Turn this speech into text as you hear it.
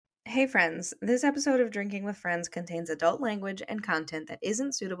Hey friends, this episode of Drinking with Friends contains adult language and content that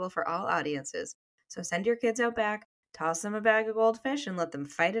isn't suitable for all audiences. So send your kids out back, toss them a bag of goldfish, and let them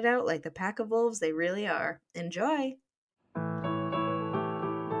fight it out like the pack of wolves they really are. Enjoy!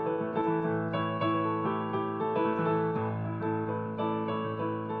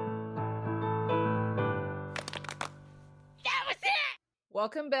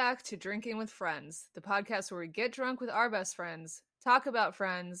 Welcome back to Drinking with Friends, the podcast where we get drunk with our best friends, talk about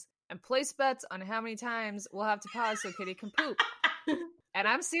friends, and place bets on how many times we'll have to pause so Kitty can poop. And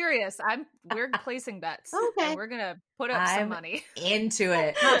I'm serious. We're placing bets. Okay. And we're gonna put up some money. Into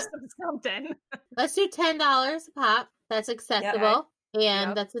it. Something. Let's do $10 a pop. That's accessible. And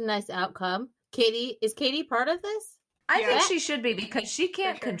Yep. that's a nice outcome. Is Katie part of this? I think Yeah. she should be because she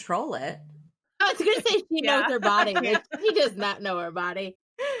can't For sure. control it. I was going to say she Yeah. knows her body. But she does not know her body.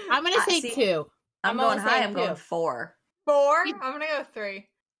 I'm going to say see, 2. I'm gonna going high. say I'm going 2. 4. 4? I'm gonna go 3.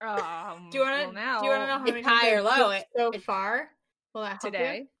 Do Do you want to? well, now, do you want to know how many It's high or times I've low, pooped so far? Will that help you?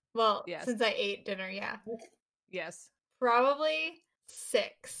 today? Well, Yes. since I ate dinner, yeah, Yes. probably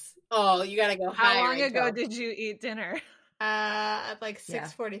 6. Oh, you got to go higher. How long ago Rachel. did you eat dinner? At like Yeah.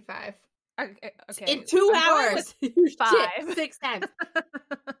 6:45. Okay. In 2 I'm going hours. with You shit, 5. 6 times.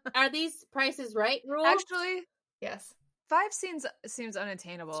 Are these prices right rules? Actually, Yes. 5 seems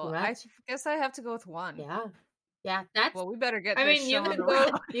unattainable. Too I much. guess I have to go with 1. Yeah. Yeah, that's Well, we better get I this mean, show you on could the go.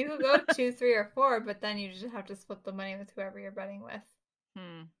 road. You could go 2, 3, or 4, but then you just have to split the money with whoever you're betting with.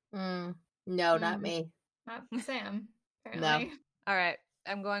 no, not me. Not Sam. Apparently. All right.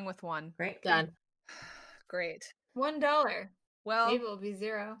 I'm going with 1. Great. Done. Great. $1. Well, Maybe it'll be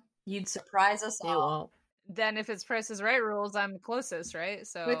 0. You'd surprise us It all won't. then if it's Price is Right rules, I'm closest, right?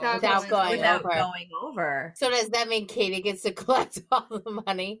 So Without Without going without over. going over. So does that mean Katie gets to collect all the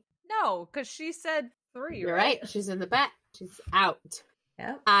money? no, because she said 3. You're right. She's in the bet. She's out.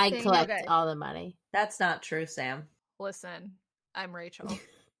 Yep. I Dang, collect okay. all the money. That's not true, Sam. Listen, I'm Rachel.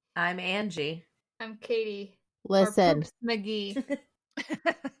 I'm Angie. I'm Katie. Listen, Or Poops McGee.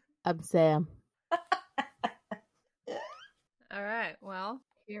 I'm Sam. All right. Well,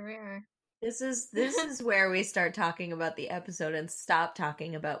 Here we are. This is where we start talking about the episode and stop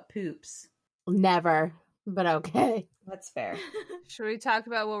talking about poops. Never, but okay. That's fair. should we talk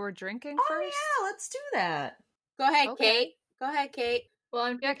about what we're drinking Oh first? yeah, let's do that. Go ahead, Okay. Kate. Go ahead, Kate. Well,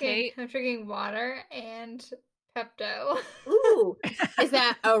 I'm Yeah, drinking. Kate. I'm drinking water and Pepto. Ooh, is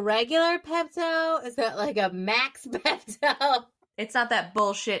that a regular Pepto? Is that like a Max Pepto? It's not that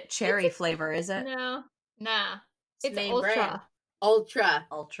bullshit cherry flavor, is it? No, nah. It's name ultra, brand. Ultra.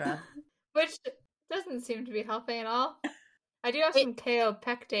 Ultra. which doesn't seem to be helping at all. I do have some KO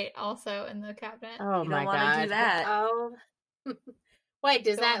pectate also in the cabinet. Oh You my don't wanna god. do that. Oh. Wait,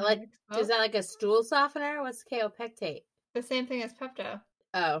 does Go that on, like next does that like a stool softener? What's kaopectate? The same thing as Pepto.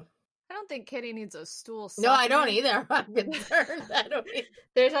 Oh. I don't think Kitty needs a stool. No, I don't softener. either. I'm concerned. I don't either.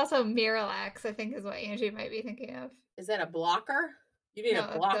 There's also Miralax, I think is what Angie might be thinking of. Is that a blocker? You need No, a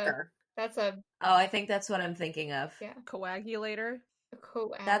it's a- blocker. That's a Oh, I think that's what I'm thinking of. yeah. Coagulator. A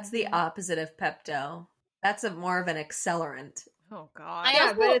coag. That's the opposite of Pepto. That's more of an accelerant. Oh God. I Yeah,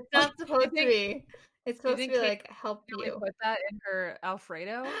 also- but it's not supposed to think- be. It's supposed to think be Kate like help Can we you. put that in her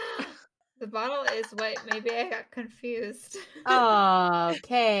Alfredo? The bottle is white. Maybe I got confused.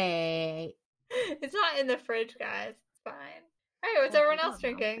 Okay. It's not in the fridge, guys. It's fine. All right, what's everyone else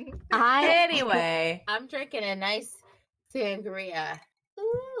drinking? Anyway, I'm drinking a nice sangria.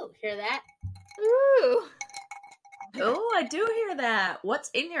 Ooh, hear that? Ooh. oh, I do hear that. What's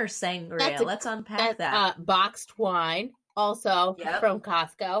in your sangria? That's a- Let's unpack That's that. boxed wine. Also Yep. from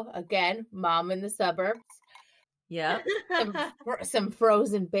Costco. Again, mom in the suburbs. Yep. Some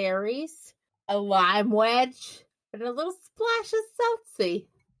frozen berries, a lime wedge, and a little splash of seltzy.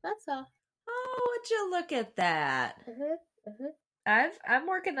 That's all. Oh, would you look at that? Uh-huh. I'm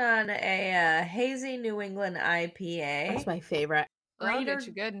working on a hazy New England IPA. That's my favorite. That'll Greater- get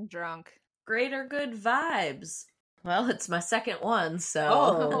you good and drunk. Greater good vibes. Well, it's my second one, so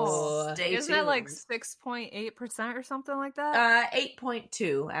Oh. stay Isn't that like tuned. 6.8% or something like that?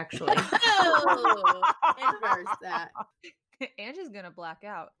 8.2 actually. Oh, inverse that. Angie's gonna black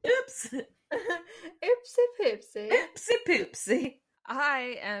out. Oops. Ipsy pipsy. Oopsie poopsie.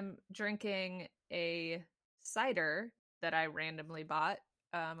 I am drinking a cider that I randomly bought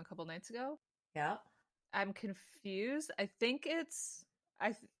a couple nights ago. Yeah. I'm confused. I think it's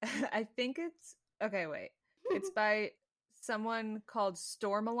I think it's okay, wait. It's by someone called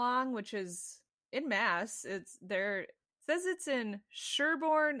Stormalong, which is in Mass. It's there says it's in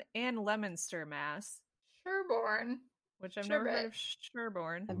Sherborne and Leominster, Mass, Sherborne. which I've never heard of Sherbet.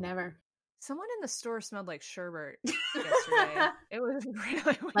 Sherborne. I've never. Someone in the store smelled like sherbet yesterday. It was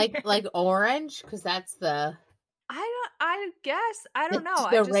really weird. Like orange, because that's the I guess. I don't know.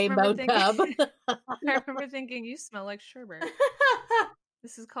 I the just rainbow remember tub. thinking, I remember thinking you smell like sherbet.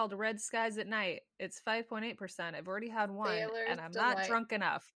 This is called Red Skies at Night. It's 5.8%. I've already had one, Sailor's and I'm not Delight. drunk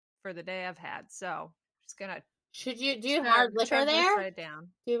enough for the day I've had. So just gonna Do you have hard liquor chug this there? right down.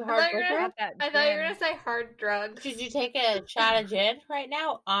 Do you have I hard thought you were liquor? Got that I thought you were gin. gonna say hard drugs. Should you take a shot of gin right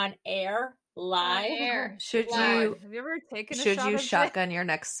now on air live? On air. Should Live. you Have you ever taken a should shot you of gin? shotgun your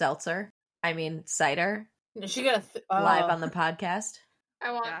next seltzer? I mean cider She got live on the podcast.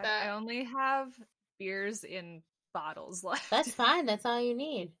 I want Yeah, that. I only have beers in bottles left. That's fine. That's all you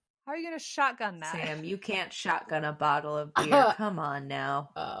need. How are you gonna shotgun that? Sam, you can't shotgun a bottle of beer. Come on now.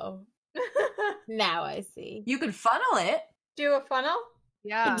 Oh, now I see. You can funnel it. Do a funnel?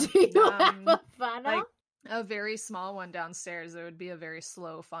 Yeah. Do you have a funnel? like a very small one downstairs. It would be a very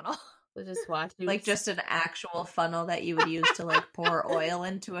slow funnel. We'll just watch you. Like just an actual funnel that you would use to like pour oil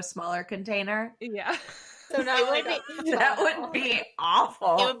into a smaller container. Yeah. So not like would a That funnel. would be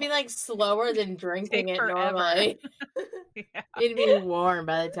awful. It would be like slower than drinking Take it forever. normally. Yeah. It'd be warm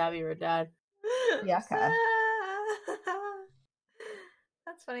by the time you were done. Yucca.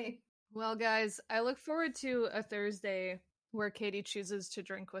 That's funny. Well, guys, I look forward to a Thursday where Katie chooses to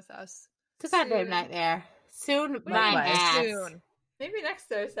drink with us. It's a goddamn Soon. nightmare. Soon, Wait, my why? ass. Soon. Maybe next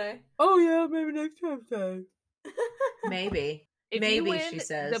Thursday. Oh yeah, maybe next Thursday. Maybe. If Maybe, you win she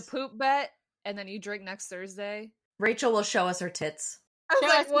says. the poop bet and then you drink next Thursday, Rachel will show us her tits. I was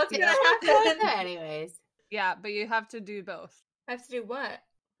like, what's gonna happen? Anyways, yeah, but you have to do both. I have to do what?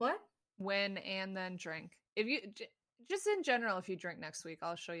 What? Win and then drink. If you just in general, if you drink next week,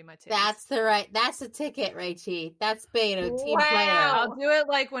 I'll show you my titties. that's the ticket, Rachie. That's Beto, team Wow. player. I'll do it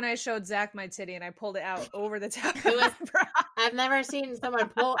like when I showed Zach my titty and I pulled it out over the top of It was- my bra. I've never seen someone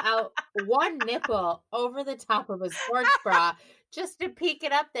pull out one nipple over the top of a sports bra just to peek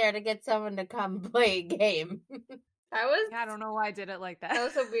it up there to get someone to come play a game. That was Yeah, I don't know why I did it like that that.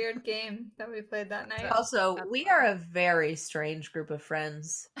 was a weird game that we played that night. Also, That's we fine. are a very strange group of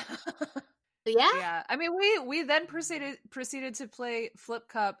friends. Yeah? Yeah, I mean, we then proceeded to play Flip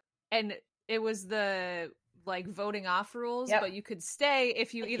Cup, and it was the like voting off rules, Yep. but you could stay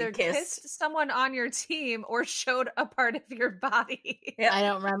if you If you either kissed. kissed someone on your team or showed a part of your body. Yep. I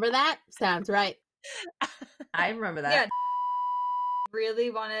don't remember that. Sounds right. I remember that. Yeah.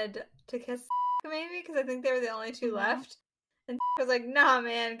 Really wanted to kiss maybe because I think they were the only two left, and was like, "Nah,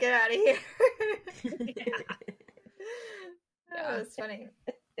 man, get out of here." That Yeah. was funny.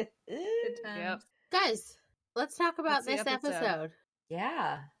 Good times. Yep. Guys, let's talk about What's the this episode? episode.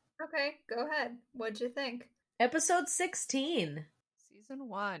 Yeah. Okay, go ahead. What'd you think? Episode 16. Season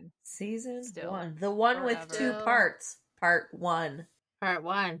 1. Season Still. 1. The one with Forever. 2 Still. parts. Part 1. Part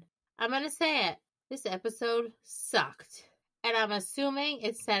 1. I'm going to say it. This episode sucked. And I'm assuming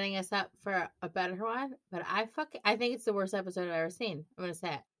it's setting us up for a better one, but I think it's the worst episode I've ever seen. I'm going to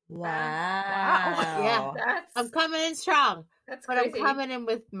say it. Wow. Yeah. That's I'm coming in strong, that's but crazy. I'm coming in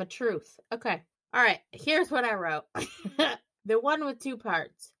with my truth. Okay. All right. Here's what I wrote. The one with 2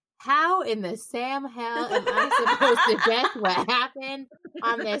 parts. How in the Sam hell am I supposed to guess what happened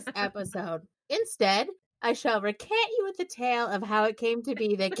on this episode? Instead, I shall recant you with the tale of how it came to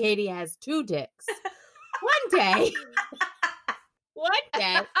be that Katie has 2 dicks. One day,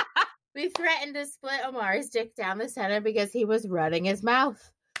 we threatened to split Omar's dick down the center because he was running his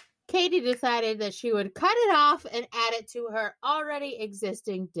mouth. Katie decided that she would cut it off and add it to her already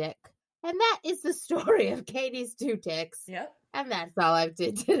existing dick. And that is the story of Katie's 2 dicks. Yep. And that's all I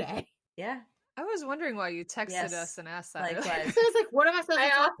did today. Yeah. I was wondering why you texted Yes. us and asked that. Likewise. So it's like, what am I supposed to I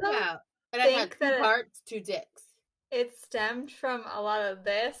talk also about? And I had think 2 that- parts, 2 dicks. It stemmed from a lot of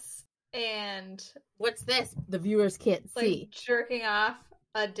this and What's this? The viewers can't like see. jerking off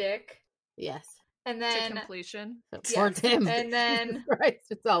a dick, Yes. and to then completion. Poor Tim. and then Christ,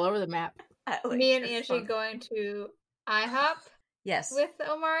 it's all over the map. me and Angie going to IHOP Yes. with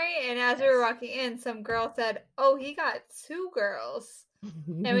Omari, and as we were walking in, some girl said, "Oh, he got 2 girls,"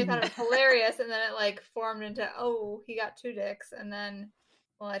 and we thought it was hilarious. And then it like formed into, "Oh, he got 2 dicks," and then,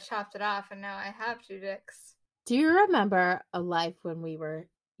 well, I chopped it off, and now I have 2 dicks. Do you remember a life when we were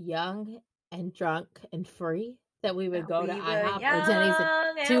young and drunk and free? That we would go to IHOP or Denny's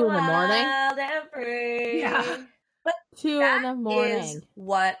at 2 in the morning? Yeah. 2 in the morning. Is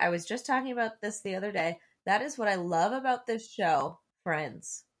what I was just talking about this the other day. That is what I love about this show,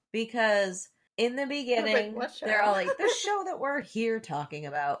 Friends. Because in the beginning, what show? they're all like, the show that we're here talking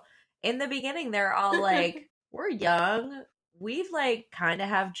about. In the beginning, they're all like, we're young. We've like kind of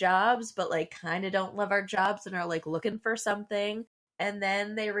have jobs, but like kind of don't love our jobs and are like looking for something. And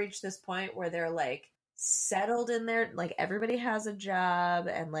then they reach this point where they're like settled in their, like everybody has a job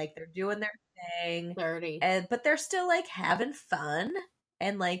and like they're doing their thing. 30. But they're still like having fun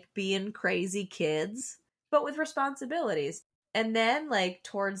and like being crazy kids, but with responsibilities. And then like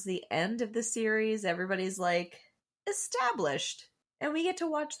towards the end of the series, everybody's like established and we get to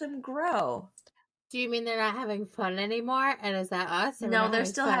watch them grow. Do you mean they're not having fun anymore? And is that us? Are we No, not they're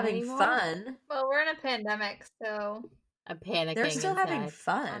still having anymore? fun. Well, we're in a pandemic, so I'm panicking. They're still having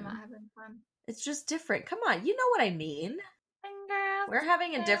inside. I'm not fun. having fun. It's just different. Come on, you know what I mean. We're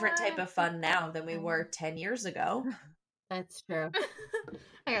having a different type of fun now than we were 10 years ago. That's true.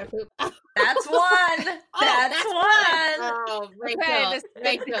 I gotta poop. That's one. That's one. Oh, Rachel, Okay,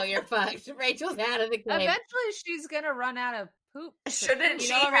 Rachel, you're fucked. Rachel's out of the game. Eventually, she's gonna run out of poop. to Shouldn't poop. she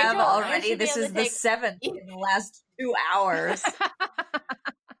know, have Rachel, you already? should be This able is to the take- 7th in the last 2 hours.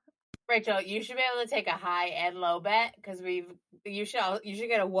 Rachel, you should be able to take a high and low bet because you should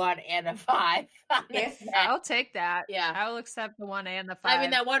get a 1 and a 5. on this If- bet. I'll take that. Yeah. I'll accept the 1 and the 5. I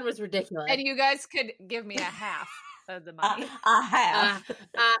mean, that one was ridiculous. and you guys could give me a half of the money. a half.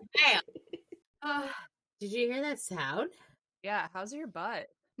 Bam. Ugh, Did you hear that sound? Yeah, how's your butt?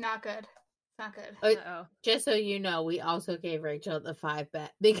 not good. It's not good. Uh-oh. Just so you know, we also gave Rachel the 5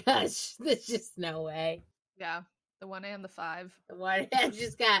 bet because there's just no way. Yeah, the 1 and the 5. The one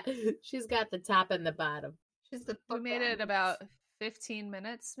she's got the top and the bottom. She's the We book made one. it about 15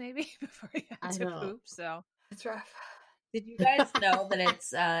 minutes maybe before you I had to know. poop, so. It's rough. Did you guys know that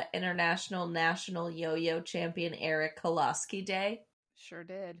it's International National Yo-Yo Champion Eric Koloski Day? Sure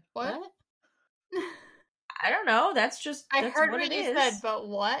did. What? I don't know. That's I that's heard what what it you is. said, but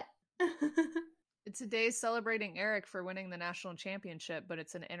what? It's a day celebrating Eric for winning the national championship, but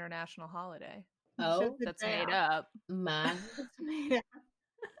it's an international holiday. Oh, Just a That's day made off. up. my, It's made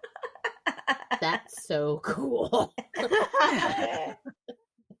up. that's so cool.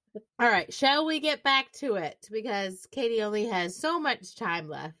 All right, shall we get back to it? Because Katie only has so much time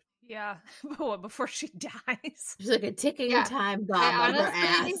left. Yeah, but what, before she dies? She's like a ticking Yeah. time bomb I on her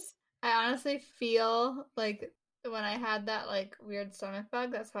honestly- ass. I honestly feel like when I had that like weird stomach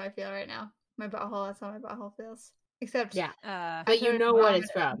bug, that's how I feel right now. My butthole, that's how my butthole feels. Except Yeah. Uh, But you started know what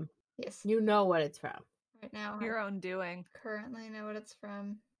it's vomiting. from. yes, You know what it's from. right now your I own doing. currently know what it's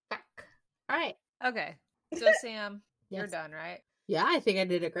from. Fuck. All right. Okay, so Sam, you're Yes. done, right? Yeah, I think I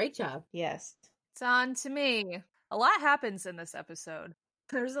did a great job. Yes. It's on to me. A lot happens in this episode.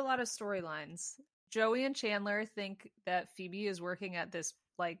 There's a lot of storylines. Joey and Chandler think that Phoebe is working at this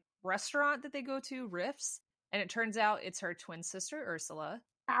like restaurant that they go to, Riffs, and it turns out it's her twin sister Ursula.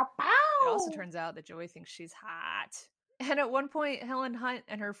 It also turns out that Joey thinks she's hot. And at one point, Helen Hunt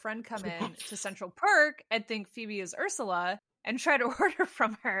and her friend come in to Central Perk and think Phoebe is Ursula and try to order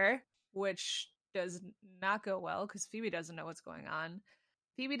from her, which does not go well because Phoebe doesn't know what's going on.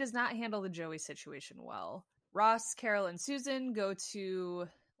 Phoebe does not handle the Joey situation well. Ross, Carol, and Susan go to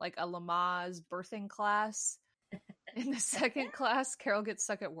like a Lamaze birthing class. In the second class, Carol gets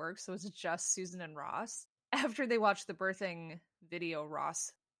stuck at work, so it's just Susan and Ross. After they watch the birthing video,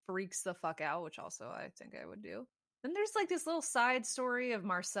 Ross freaks the fuck out, which also I think I would do. Then there's like this little side story of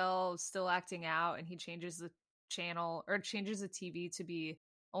Marcel still acting out, and he changes the channel or changes the TV to be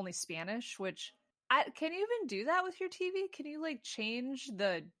only Spanish, which can you even do that with your TV? Can you like change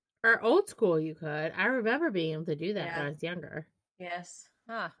the Or old school, you could. I remember being able to do that when Yeah. I was younger. Yes.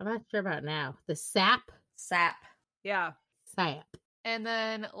 huh? I'm not sure about now. The sap. Sap. Yeah. Sap. And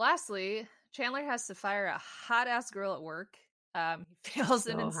then lastly, Chandler has to fire a hot ass girl at work. He fails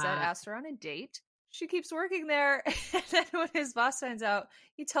and So instead hot. asks her on a date. She keeps working there, and then when his boss finds out,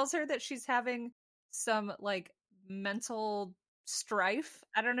 he tells her that she's having some like mental strife.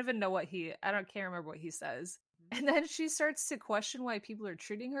 I don't even know can't remember what he says. And then she starts to question why people are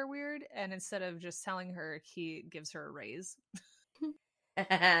treating her weird, and instead of just telling her, he gives her a raise.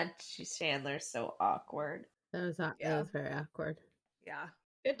 She's Chandler's so awkward. That Yeah. was very awkward. Yeah.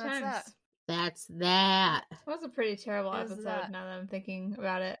 Good That's times. that. That's that. It was a pretty terrible Is episode that- now that I'm thinking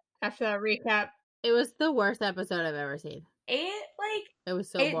about it. After that recap. It was the worst episode I've ever seen. It It was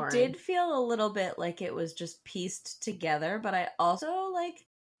so it boring. did feel a little bit like it was just pieced together, but I also like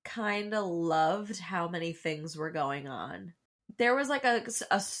kind of loved how many things were going on. There was like a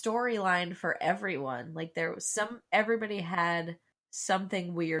storyline for everyone. Like there was everybody had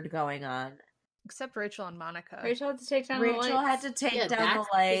something weird going on. Except Rachel and Monica. Rachel had to take down the Rachel lights. had to take Yeah, down the that's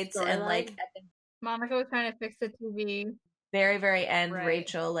the lights and like storyline. at the Monica was trying to fix the TV. very end, Right.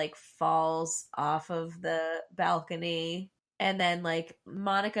 Rachel like falls off of the balcony. And then like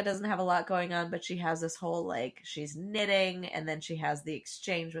Monica doesn't have a lot going on, but she has this whole like she's knitting, and then she has the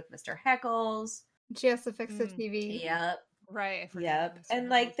exchange with Mr. Heckles. She has to fix the Mm. TV. Yep. Right. I forgot Yep. about And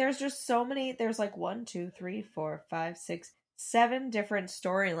like there's just so many, there's like 1, 2, 3, 4, 5, 6, 7 different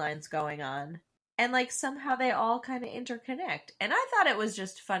storylines going on. And like somehow they all kind of interconnect. And I thought it was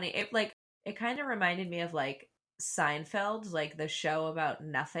just funny. It kind of reminded me of like Seinfeld, like the show about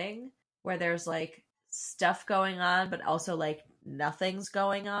nothing, where there's like stuff going on, but also like nothing's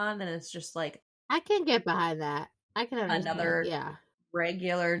going on. And it's just like I can get behind that. I can understand. Another- Yeah.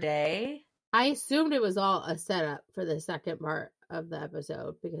 regular day. I assumed it was all a setup for the second part of the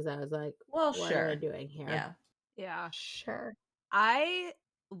episode because I was like, Well, what sure. are they doing here? Yeah. Yeah. Sure. I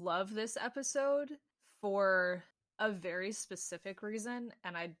love this episode for a very specific reason,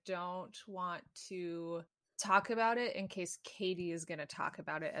 and I don't want to talk about it in case Katie is going to talk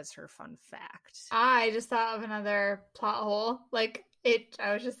about it as her fun fact. I just thought of another plot hole.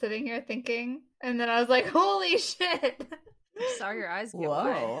 I was just sitting here thinking, and then I was like, holy shit. I saw your eyes get Whoa.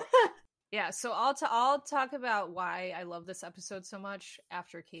 wide. Yeah, so I'll talk about why I love this episode so much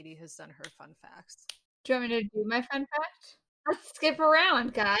after Katie has done her fun facts. Do you want me to do my fun fact? Let's skip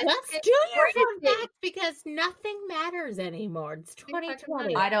around, guys. Let's Skip do your crazy. fun fact because nothing matters anymore. It's Big fucking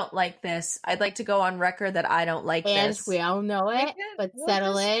 2020. I don't like this. I'd like to go on record that I don't like And this. we all know it, can- but we'll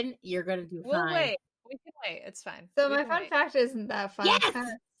settle just- in. You're going to do We'll fine. wait. We can wait. It's fine. So We my can fun wait. fact isn't that fun. Yes! It's kind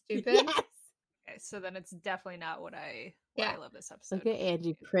of stupid. Yes! Okay, so then it's definitely not why Yeah. I love this episode. Look at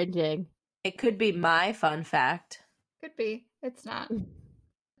Angie cringing. It could be my fun fact. Could be. It's not.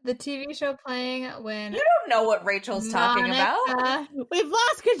 The TV show playing when You don't know what Rachel's talking about. Monica- We've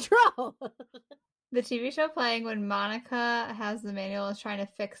lost control. The TV show playing when Monica has the manual is trying to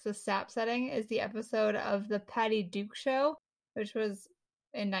fix the SAP setting is the episode of the Patty Duke Show, which was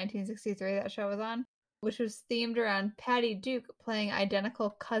in 1963 that show was on, which was themed around Patty Duke playing identical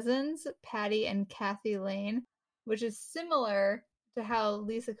cousins, Patty and Kathy Lane, which is similar to how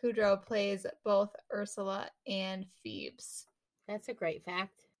Lisa Kudrow plays both Ursula and Phoebes. That's a great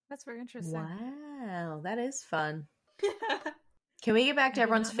fact. That's very interesting. Wow, that is fun. Can we get back to I did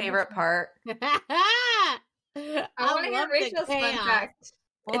everyone's not know favorite that. part? I want to hear love the Rachel's fun chaos. fact.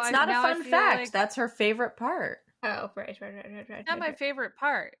 Well, It's not a now I fun feel fact. like That's her favorite part. Oh, right. it's not my favorite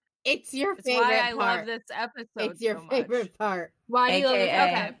part. It's your It's favorite why I part. love this episode. It's your so much. favorite part. Why do you love this?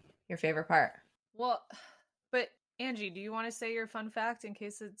 AKA Okay. your favorite part. Well, but Angie, do you want to say your fun fact in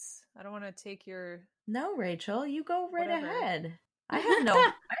case it's? I don't want to take your. No, Rachel, you go right Whatever. ahead. I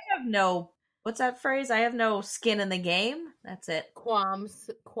have no what's that phrase? I have no skin in the game. That's it. Qualms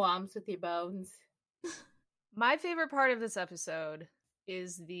with your bones. My favorite part of this episode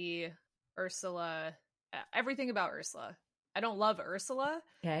is the Ursula. Everything about Ursula. I don't love Ursula,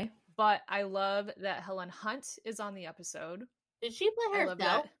 Okay. but I love that Helen Hunt is on the episode. Did she play I love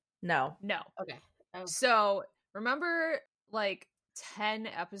herself? that. No. No. Okay. Oh. So remember like 10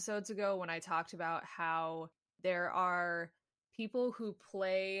 episodes ago when I talked about how there are people who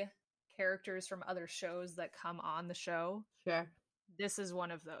play characters from other shows that come on the show? Sure. This is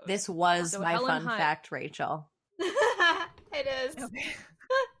one of those. This was So my Helen fun Hunt- fact, Rachel. It is. Okay.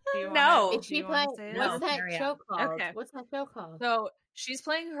 Do you No. wanna- Did do she you wanna play? say it? No. What's that Carry show on. called? Okay. What's that show called? So she's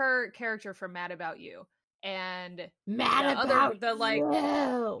playing her character from Mad About You. And Mad the other- about the, like-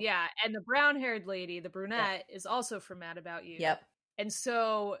 you. yeah, and the brown-haired lady, the brunette, is also from Mad About You. Yep. And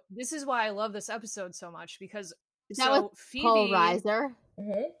so this is why I love this episode so much because That so was Phoebe, Paul Reiser.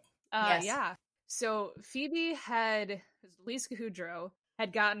 Yes. yeah. So Phoebe Lisa Kudrow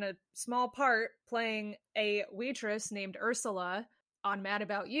had gotten a small part playing a waitress named Ursula on Mad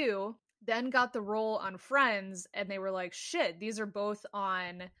About You, then got the role on Friends, and they were like, shit, these are both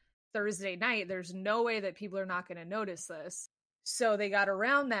on Thursday night. There's no way that people are not going to notice this. So they got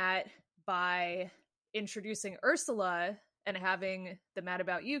around that by introducing Ursula and having the Mad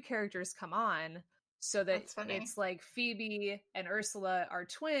About You characters come on so that That's funny. it's like Phoebe and Ursula are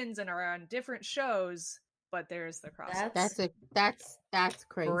twins and are on different shows, but there's the crossover. That's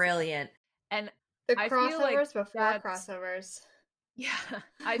crazy. Brilliant. And The I feel like crossovers before that's- crossovers. yeah,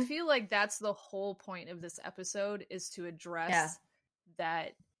 I feel like that's the whole point of this episode is to address Yeah.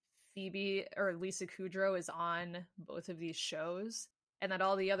 that Phoebe or Lisa Kudrow is on both of these shows and that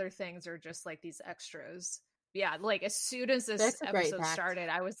all the other things are just like these extras. Yeah, like as soon as this That's a great episode fact. started,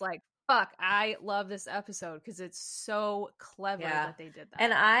 I was like, fuck, I love this episode because it's so clever Yeah. that they did that.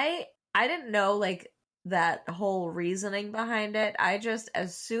 And I didn't know like that whole reasoning behind it. I just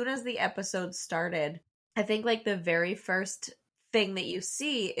as soon as the episode started, I think like the very first thing that you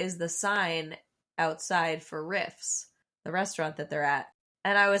see is the sign outside for Riffs, the restaurant that they're at.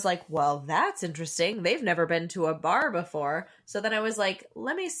 And I was like, well, that's interesting. They've never been to a bar before. So then I was like,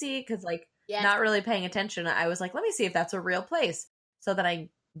 let me see, because like Yes. not really paying attention. I was like, let me see if that's a real place. So then I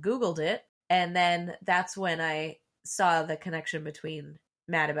Googled it. And then that's when I saw the connection between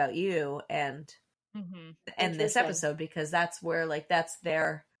Mad About You and Mhm. this Interesting. episode, because that's where like that's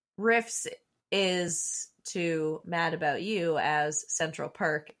their riffs is to Mad About You as Central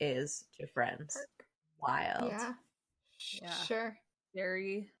Perk is to Friends. Wild. Yeah. Yeah. Sure.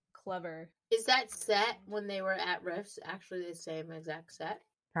 Very clever. Is that set when they were at Riffs actually the same exact set?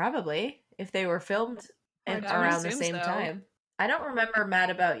 Probably if they were filmed I at would around the assume same so. time. I don't remember Mad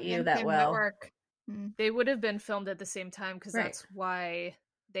About You And that same well. network. Mm. They would have been filmed at the same time because Right. that's why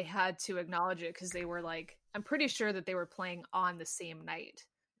they had to acknowledge it, because they were like, I'm pretty sure that they were playing on the same night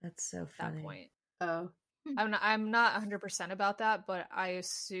That's so at funny. that point. Oh. I'm not 100% about that, but I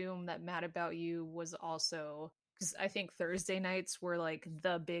assume that Mad About You was also, because I think Thursday nights were like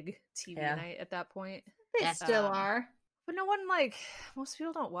the big TV Yeah. night at that point. They Yeah. still are. But no one, like, most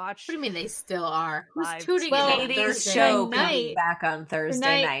people don't watch. What do you mean they still are? Who's Live tuning Well, in on Katie's Thursday show night? comes Tonight- back on Thursday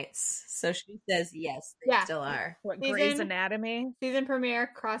tonight- nights, so she says yes, they Yeah. still are. What, Season- Grey's Anatomy? Season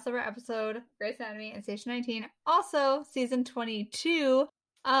premiere, crossover episode, Grey's Anatomy, and Station 19. Also, season 22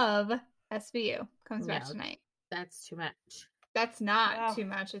 of SVU comes back No. tonight. That's too much. That's not Wow. too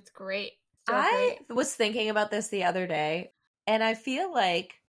much. It's great. Still I great. was thinking about this the other day, and I feel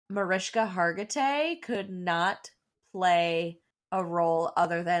like Mariska Hargitay could not play a role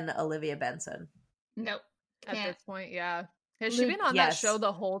other than Olivia Benson. Nope. At Can't. this point, yeah. Has she Luke- been on yes. that show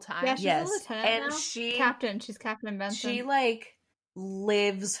the whole time? Yeah, she's Yes, a lieutenant and now. she- Captain. She's Captain Benson. She like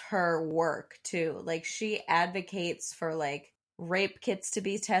lives her work too. Like she advocates for like rape kits to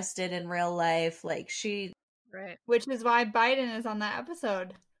be tested in real life. Like she, Right. Which is why Biden is on that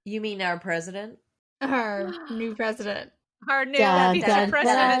episode. you mean our president? Our new president. Our new Dun, vice dun,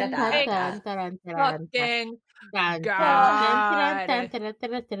 president. dun, Thank dun, dun, dun, dun, fucking dun, God. dun, dun, dun,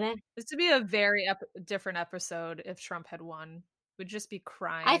 dun, dun, dun. This would be a very different episode if Trump had won. We'd just be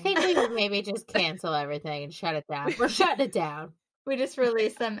crying. I think we would maybe just cancel everything and shut it down. We're shutting it down. We just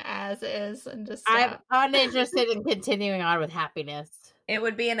release them as is and just I'm stop. uninterested in continuing on with happiness. It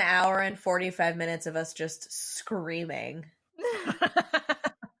would be an hour and 45 minutes of us just screaming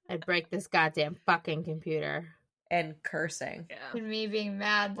I'd break this goddamn fucking computer. and cursing. yeah. And me being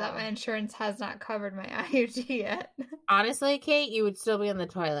mad that Wow. my insurance has not covered my IUD yet. Honestly, Kate, you would still be in the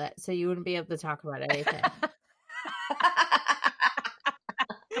toilet, so you wouldn't be able to talk about anything.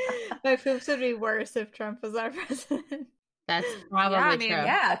 My poops would be worse if Trump was our president. That's probably I mean, true.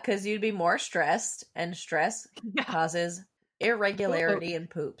 Yeah, because you'd be more stressed, and stress Yeah. causes irregularity in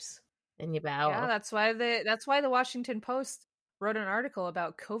poops. In your bowel. Yeah, that's why the Washington Post wrote an article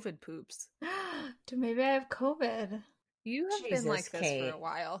about COVID poops. Dude, maybe I have COVID. You have Jesus, been like this Kate. for a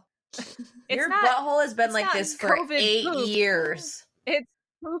while. Your not- butthole has been it's like not this for COVID 8 poop. years. It's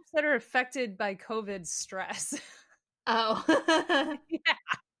poops that are affected by COVID stress. Oh.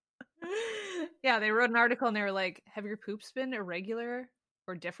 Yeah, they wrote an article and they were like, "Have your poops been irregular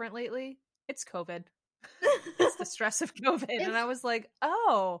or different lately? It's COVID. It's the stress of COVID." And I was like,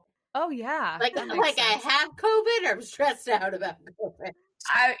 "Oh yeah." Like that I makes sense. have COVID or I'm stressed out about COVID.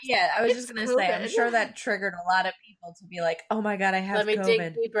 I was It's just gonna say, I'm COVID. sure that triggered a lot of people to be like, "Oh my god, I have Let me COVID."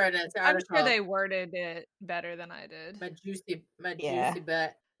 dig deeper in this I'm article. sure they worded it better than I did. My juicy Yeah.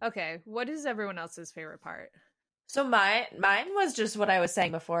 butt. Okay, what is everyone else's favorite part? So mine was just what I was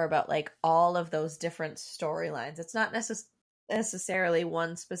saying before about like all of those different storylines. It's not necessarily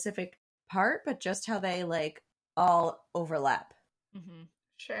one specific part, but just how they like all overlap. Mm-hmm.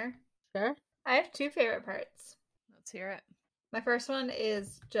 Sure. Sure. I have two favorite parts. Let's hear it. My first one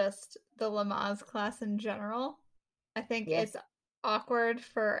is just the Lamaze class in general. I think Yes. it's awkward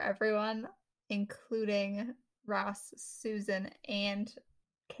for everyone, including Ross, Susan, and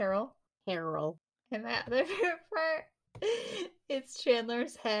Carol. Carol. And my other favorite part, it's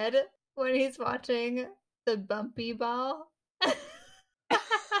Chandler's head when he's watching the bumpy ball.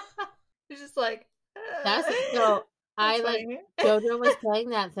 He's just like, That's so I That's like funny. Jojo was playing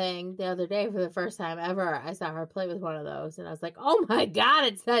that thing the other day for the first time ever. I saw her play with one of those and I was like, oh my god,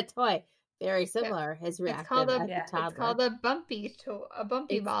 it's that toy. Very similar. His reaction It's called a as a toddler. it's called a bumpy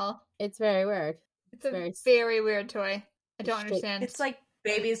It's- ball. It's very weird. It's a very very weird toy. I don't Shit. understand. It's like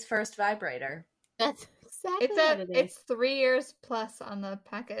baby's first vibrator. That's exactly It's what it is. it's 3 years plus on the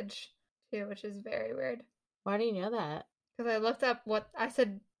package too, which is very weird. Why do you know that? Because I looked up what I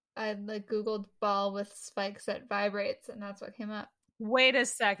said. I like Googled ball with spikes that vibrates, and that's what came up. Wait a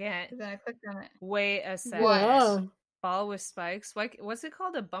second. And then I clicked on it. Wait a second. What? Whoa. Ball with spikes. What's it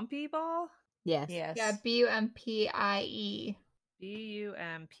called? A bumpy ball? Yes. Yes. Yeah, BUMPIE.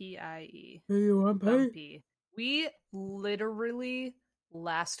 BUMPIE. You want Bumpy. We literally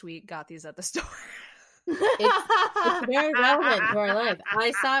last week got these at the store. It's very relevant to our life.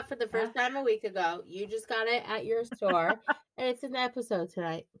 I saw it for the first time a week ago. You just got it at your store, and it's in the episode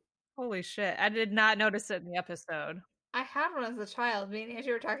tonight. Holy shit. I did not notice it in the episode. I had one as a child. Me and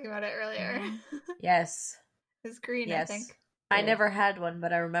Angie were talking about it earlier. Yes. It's green, Yes. I think. I Yeah. never had one,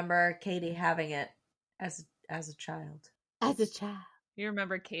 but I remember Katie having it as a child. As a child. You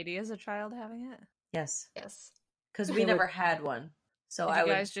remember Katie as a child having it? Yes. Yes. Because They we would- never had one. So Did I you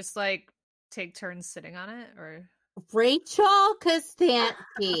would guys just like take turns sitting on it, or Rachel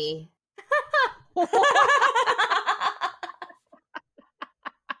Costansky.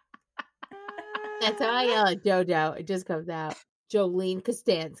 That's how I yell at JoJo. It just comes out. Jolene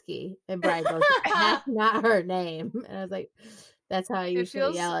Costansky. And Brian goes, that's not her name. And I was like, that's how I it usually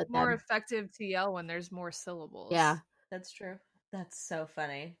feels yell at more them. effective to yell when there's more syllables. Yeah. That's true. That's so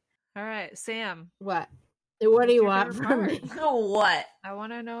funny. All right, Sam. What? What do you your want favorite from me? part? Oh, what? I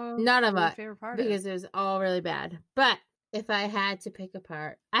want to know None of what your it, favorite part because is. it was all really bad. But if I had to pick a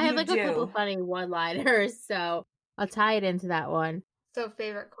part, I have You like a couple do. funny one-liners, so I'll tie it into that one. So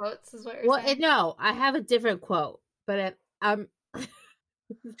favorite quotes is what you're Well, saying? no, I have a different quote, but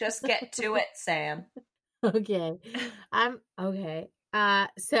Just get to it, Sam. okay. I'm okay.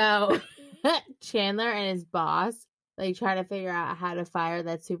 So Chandler and his boss, like, try to figure out how to fire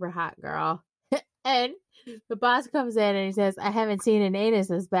that super hot girl. And the boss comes in and he says, I haven't seen an anus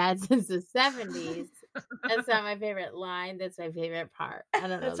as bad since the 70s. That's not my favorite line. That's my favorite part. I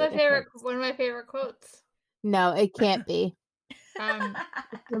don't know. That's the my favorite. difference. One of my favorite quotes. No, it can't be.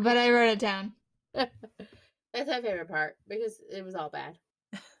 But I wrote it down. That's my favorite part because it was all bad.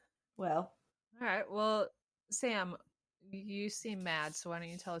 Well, All right. Well, Sam, you seem mad, so why don't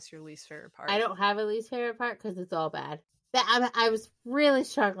you tell us your least favorite part? I don't have a least favorite part because it's all bad. I was really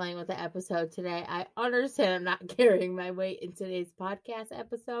struggling with the episode today. I understand I'm not carrying my weight in today's podcast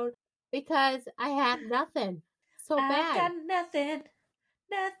episode because I had nothing. So I've bad. got nothing,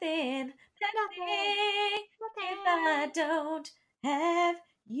 nothing, nothing if I don't have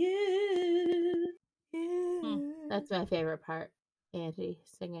you. That's my favorite part. Angie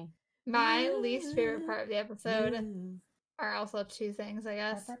singing. My least favorite part of the episode are also two things, I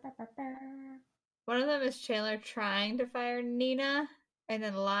guess. One of them is Chandler trying to fire Nina and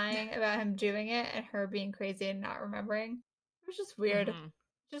then lying about him doing it and her being crazy and not remembering. It was just weird. Mhm.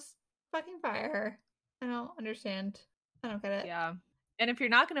 Just fucking fire her. I don't understand. I don't get it. Yeah. And if you're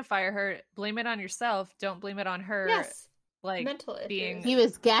not going to fire her, blame it on yourself. Don't blame it on her. Yes. Like, Mental issues. being- He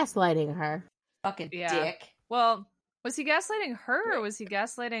was gaslighting her Fucking Yeah. dick. well, was he gaslighting her or was he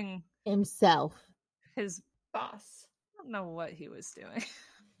gaslighting himself. his? boss. I don't know what he was doing.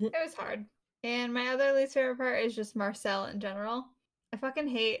 It was hard. And my other least favorite part is just Marcel in general. I fucking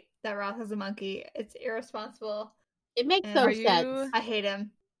hate that Ross has a monkey. It's irresponsible. It makes And no are you- sense. I hate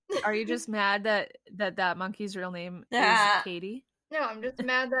him. Are you just mad that monkey's real name is Ah. Katie? No, I'm just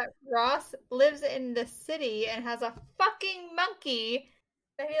mad that Ross lives in the city and has a fucking monkey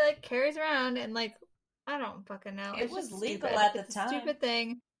that he like carries around and like I don't fucking know. It It's was just legal stupid. at the It's a time. stupid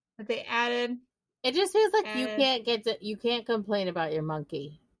thing that they added. It just feels like And- you can't complain about your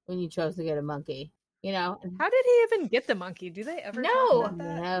monkey when you chose to get a monkey. You know? How did he even get the monkey? Do they ever No. talk about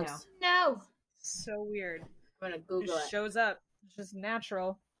that? Yes. No. So weird. I'm gonna It Google just it. shows up. It's just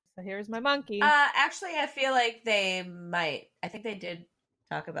natural. So here's my monkey. Actually, I feel like they might. I think they did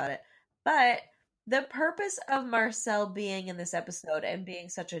talk about it. But the purpose of Marcel being in this episode and being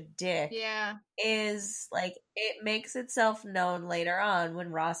such a dick Yeah. is like it makes itself known later on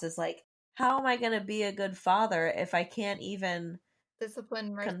when Ross is like, how am I going to be a good father if I can't even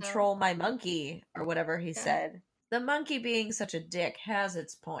Discipline Marcel. control my monkey or whatever he Yeah. said? The monkey being such a dick has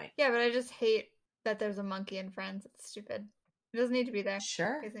its point. Yeah, but I just hate that there's a monkey in Friends. It's stupid. It doesn't need to be there.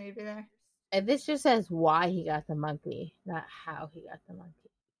 Sure. It doesn't need to be there. And this just says why he got the monkey, not how he got the monkey.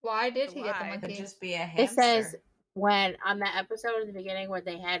 Why did he get the Why? Could monkey? just be a hamster. It says when on that episode at the beginning where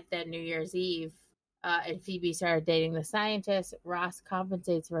they had the New Year's Eve, and Phoebe started dating the scientist, Ross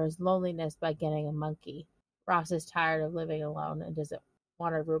compensates for his loneliness by getting a monkey. Ross is tired of living alone and doesn't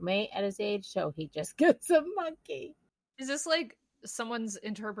want a roommate at his age, so he just gets a monkey. Is this like someone's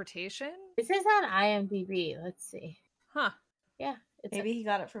interpretation? This is on IMDb. Let's see. Huh. Yeah, it's Maybe he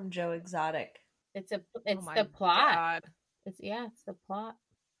got it from Joe Exotic. it's Oh my the plot. God. It's the plot.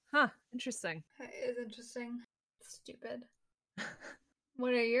 Huh. Interesting. That is interesting. Stupid.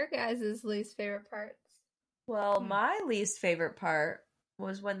 What are your guys' least favorite parts? Well, Hmm. my least favorite part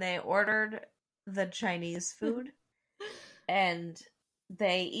was when they ordered the Chinese food and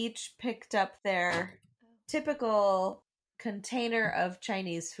they each picked up their typical container of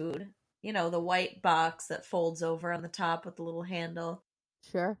Chinese food. You know, the white box that folds over on the top with the little handle.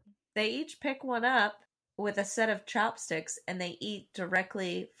 Sure. They each pick one up with a set of chopsticks and they eat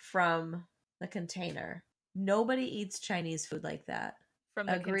directly from the container. Nobody eats Chinese food like that. From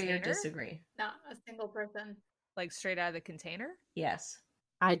the Agree container? or disagree? Not a single person. Like straight out of the container? Yes.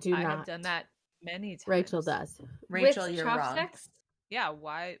 I do I not. have done that many times. Rachel does. Rachel, With you're wrong. chopsticks? Yeah,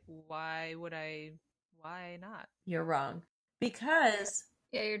 why would I why not? You're wrong. Because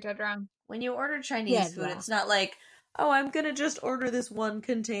Yeah, you're dead wrong. when you order Chinese Yeah, food, wrong. it's not like, oh, I'm going to just order this one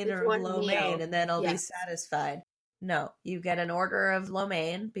container This of one lo meal. mein and then I'll be Yes. satisfied. No, you get an order of lo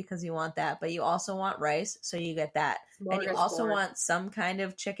mein because you want that, but you also want rice, so you get that. And you also Smorgasbord. want some kind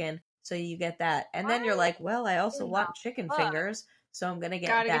of chicken, so you get that. And then you're Why like, well, I also in want the chicken fuck? fingers, so I'm going to get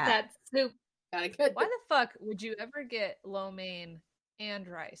Gotta that. get that soup. Gotta get Why the fuck would you ever get lo mein and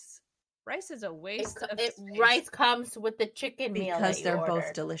rice? Rice is a waste of space. rice comes with the chicken meal Because that you they're both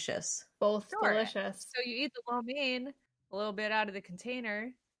ordered. delicious. Both Sure. delicious. So you eat the lo mein, a little bit out of the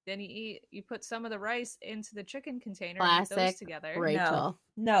container, then you put some of the rice into the chicken container and eat those Classic together. Rachel.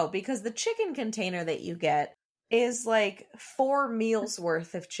 No, because the chicken container that you get is like 4 meals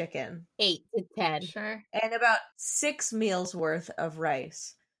worth of chicken 8 to 10, Sure. and about 6 meals worth of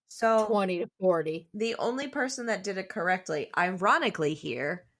rice. So 20 to 40. the only person that did it correctly, ironically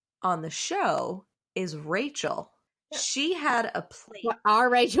here on the show, is Rachel. Yeah. She had a plate. But our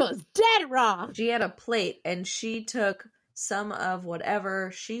Rachel is dead wrong. She had a plate and she took some of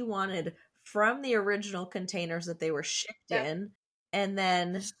whatever she wanted from the original containers that they were shipped Yeah. in and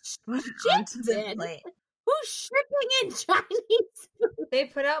then put it onto the in? plate. Who's shipping in Chinese food? They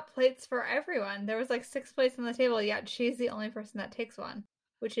put out plates for everyone. There was like 6 plates on the table, yet she's the only person that takes one,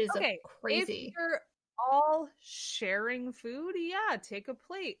 which is Okay, crazy. If you're all sharing food, yeah, take a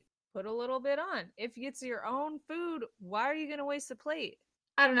plate. Put a little bit on. If it's your own food, why are you going to waste a plate?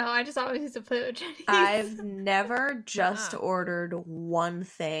 I don't know. I just always used to play with Chinese. I've never just Uh-uh. ordered one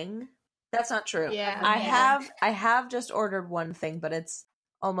thing. That's not true. Yeah. I have just ordered one thing, but it's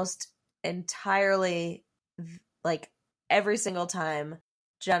almost entirely like every single time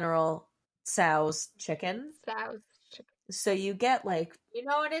General Tso's chicken. That was chicken. So you get like, You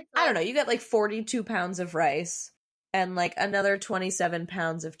know what it's I don't know, you get like 42 pounds of rice and like another 27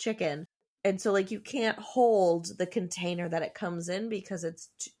 pounds of chicken. And so like you can't hold the container that it comes in because it's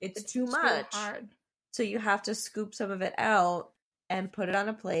too much. hard. So you have to scoop some of it out and put it on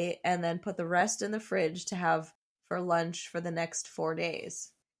a plate and then put the rest in the fridge to have for lunch for the next 4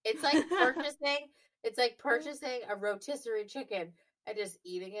 days. It's like purchasing. It's like purchasing a rotisserie chicken and just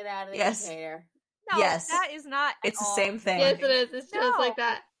eating it out of the Yes. container. No, Yes. that is not. It's the at all same thing. Yes, it is. It's just No. like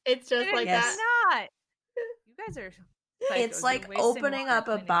that. It's just It like is Yes. that. not. You guys are. It's psychos. like You're wasting opening water up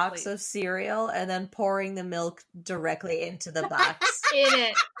a cleaning box plates. of cereal and then pouring the milk directly into the box. In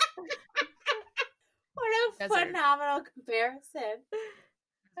it. What a Guys are- phenomenal comparison.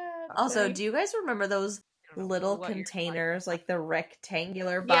 Also, do you guys remember those I don't know little what you're talking containers, like the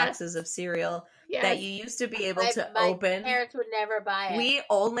rectangular Yes. boxes of cereal Yes. that you used to be able to my open? parents would never buy it. We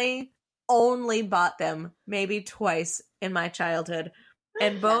only bought them maybe twice in my childhood.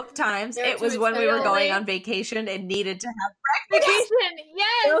 And both times They're it was too when we were going expensive. on vacation and needed to have Vacation.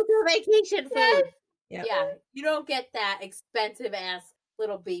 Yes. Go to vacation food. Yes. Yep. Yeah, you don't get that expensive ass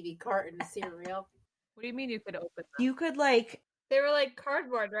little baby carton of cereal. What do you mean you could open them? You could like, They were like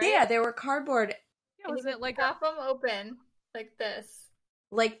cardboard, right? yeah, they were cardboard. Yeah, And you wasn't it could like pop them open like this.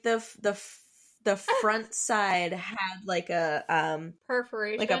 Like the front side had like a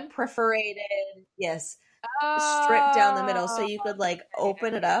Perforation. perforated, yes, strip down the middle, so you could like okay,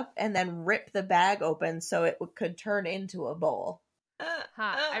 open it up and then rip the bag open so it could turn into a bowl.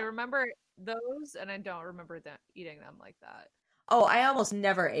 I remember those, and I don't remember them eating them like that. Oh, I almost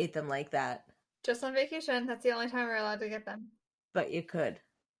never ate them like that, Just on vacation. That's the only time we're allowed to get them. but you could.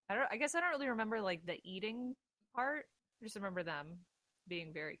 I guess I don't really remember like the eating part. I just remember them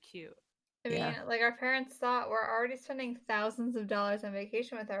being very cute. I mean, Yeah. like our parents thought we're already spending thousands of dollars on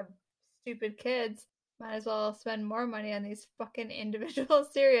vacation with our stupid kids. Might as well spend more money on these fucking individual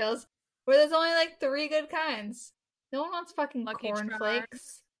cereals where there's only like 3 good kinds. No one wants fucking Lucky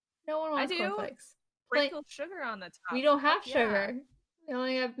cornflakes. No one wants do. cornflakes. Plain- Sprinkle sugar on the top. We don't have Fuck yeah. sugar. We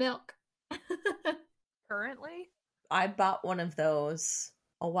only have milk. Currently, I bought one of those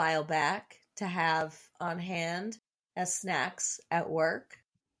a while back to have on hand as snacks at work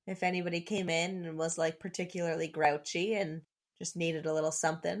if anybody came in and was like particularly grouchy and just needed a little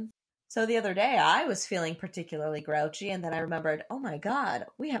something. So the other day I was feeling particularly grouchy and then I remembered, oh my God,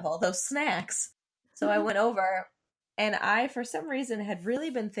 we have all those snacks. So I went over and I, for some reason, had really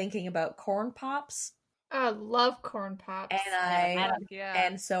been thinking about corn pops. I love corn pops. And fuck yeah.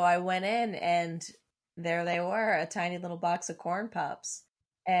 and so I went in and there they were, a tiny little box of corn pops.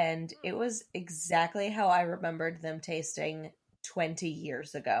 and it was exactly how I remembered them tasting 20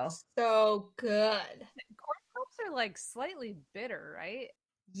 years ago. So good. Corn pops are like slightly bitter, right?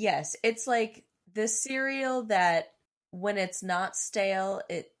 Yes, it's like the cereal that when it's not stale,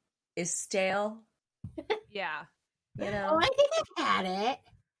 it is stale, Yeah. you Oh, know? I think I've had it.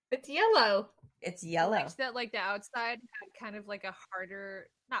 It's yellow. It's I yellow. liked that like the outside had kind of like a harder,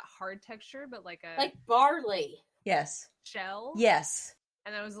 not hard texture, but like a Like barley. Yes. shell. Yes.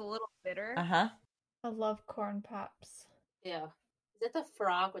 And it was a little bitter. Uh-huh. I love corn pops. Yeah. Is that the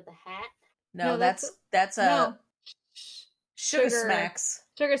frog with the hat? No, No, that's a no. sugar Sugar. smacks.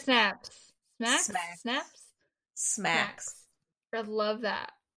 Sugar snaps. Smacks? Smacks. Snaps? Smacks. I love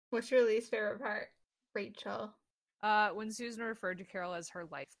that. What's your least favorite part? Rachel. When Susan referred to Carol as her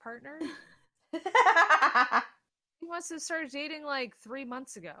life partner, he must have started dating like 3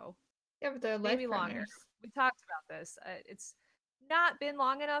 months ago. Yeah, but they're Maybe life longer. partners. We talked about this. It's not been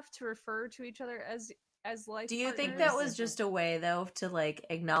long enough to refer to each other as life Do you think partners. that was just a way though to like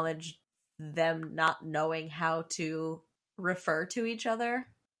acknowledge them not knowing how to refer to each other?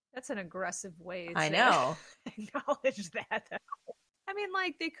 That's an aggressive way I to know. acknowledge that. Though. I mean,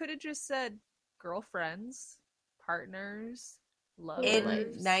 like, they could have just said girlfriends, partners, lovers. In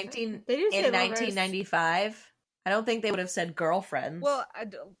Lovers. 19 They do say in lovers. 1995, I don't think they would have said girlfriends. Well, I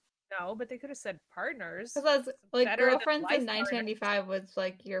don't know, but they could have said partners. Because like Better than girlfriends life in partners. 1995 was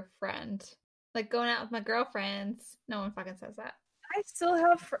like your friend. Like going out with my girlfriends. No one fucking says that. I still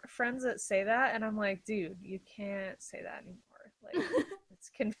have friends that say that, and I'm like, dude, you can't say that anymore. Like, it's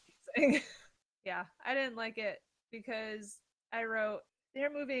confusing. Yeah, I didn't like it because I wrote, they're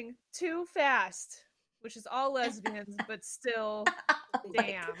moving too fast, which is all lesbians, but still,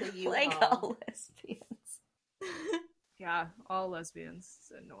 damn. like all lesbians. Yeah, all lesbians.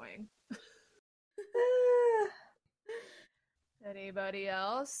 It's annoying. Anybody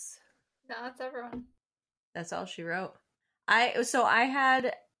else? No, that's everyone. That's all she wrote. I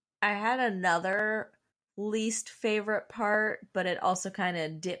had another least favorite part, but it also kind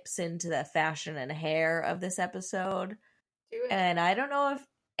of dips into the fashion and hair of this episode. Do it. And I don't know if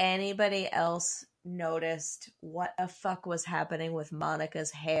anybody else noticed what the fuck was happening with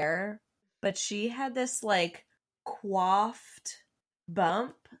Monica's hair, but she had this like coiffed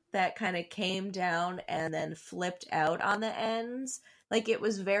bump that kind of came down and then flipped out on the ends. Like it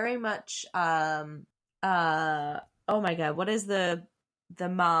was very much oh my god, what is the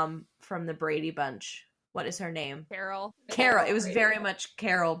mom from the Brady Bunch? What is her name? Carol. Carol. It was Brady. very much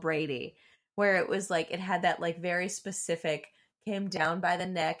Carol Brady, where it was like it had that like very specific came down by the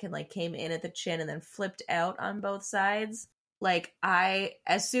neck and like came in at the chin and then flipped out on both sides. Like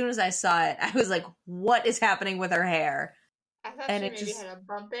as soon as I saw it, I was like, what is happening with her hair? I thought and she it maybe just- had to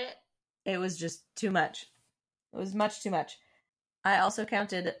bump it. It was just too much. It was much too much. I also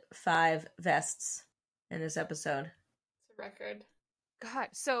counted 5 vests in this episode. It's a record. God.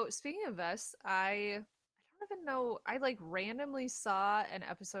 So speaking of vests, I don't even know. I like randomly saw an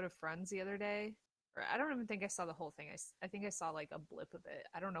episode of Friends the other day. Or I don't even think I saw the whole thing. I think I saw like a blip of it.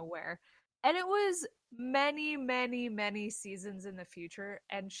 I don't know where. And it was many, many, many seasons in the future.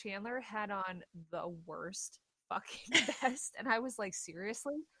 And Chandler had on the worst fucking vest. And I was like,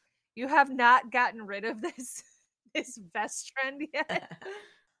 seriously? You have not gotten rid of this vest trend yet?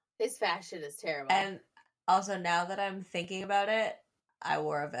 His fashion is terrible. And also, now that I'm thinking about it, I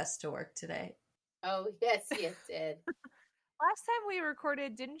wore a vest to work today. Oh, yes, you did. Last time we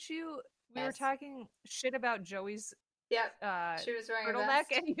recorded, didn't you? We were Yes. talking shit about Joey's Yep. uh, She was wearing a turtleneck,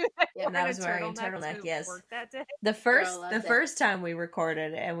 vest. and you had Yeah, worn and I was wearing a turtleneck turtleneck, to yes. work that day. The first loved the it. first time we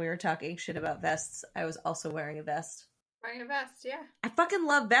recorded and we were talking shit about vests, I was also wearing a vest. Wearing a vest, yeah. I fucking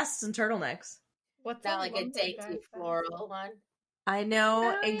love vests and turtlenecks. What's Not like a lumberjack dainty vest? floral one. I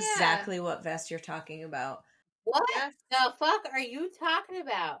know Oh, yeah. exactly what vest you're talking about. What Yes. the fuck are you talking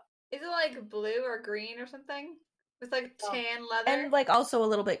about? Is it like blue or green or something? With like Oh. tan leather? And like also a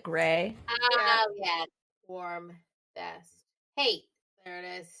little bit gray. Oh, yeah. Warm vest. Hey, there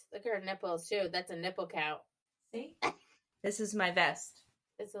it is. Look at her nipples, too. That's a nipple count. See? This is my vest.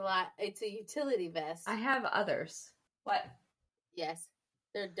 It's a lot. It's a utility vest. I have others. What? Yes.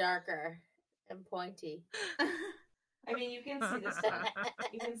 They're darker and pointy. I mean, you can see this one.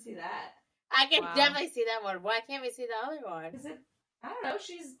 You can see that. I can Wow. definitely see that one. Why can't we see the other one? Is it? I don't know.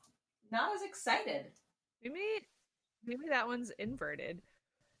 She's not as excited. Maybe that one's inverted.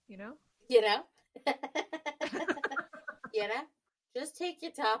 You know? You know? You know? Just take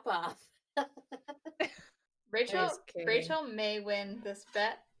your top off. Rachel Just kidding. Rachel may win this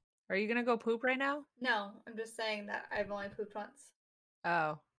bet. Are you gonna go poop right now? No, I'm just saying that I've only pooped once.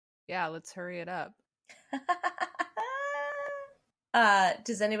 Oh, yeah. Let's hurry it up.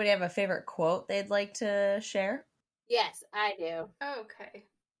 Does anybody have a favorite quote they'd like to share? Yes, I do. Okay.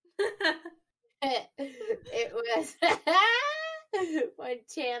 It was when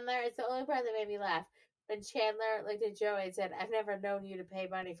Chandler, it's the only part that made me laugh. When Chandler looked at Joey and said, I've never known you to pay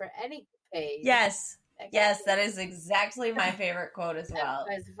money for any paid. Yes. Yes, that is exactly my favorite quote as well.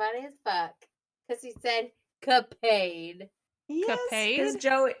 That was funny as fuck. Because he said, "Capaid." Yes, Capaid?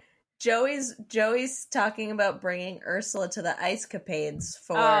 because Joey's talking about bringing Ursula to the Ice Capades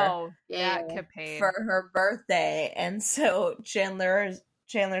for yeah, Capaid. for her birthday, and so Chandler's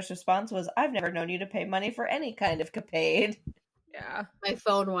response was, "I've never known you to pay money for any kind of capade." Yeah. My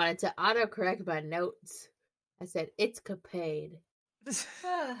phone wanted to autocorrect my notes. I said, "It's Capaid."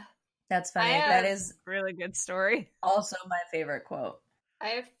 That's funny. I have- That is Really good story. also my favorite quote. I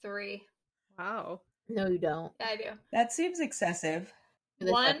have 3. Wow. No, you don't. Yeah, I do. That seems excessive. For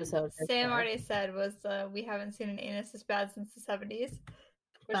this One, episode, for Sam sure. already said, was we haven't seen an anus as bad since the 70s,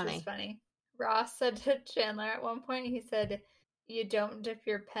 which Funny. was funny. Ross said to Chandler at one point, he said, "You don't dip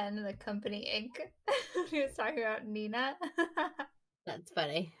your pen in the company ink." He was talking about Nina. That's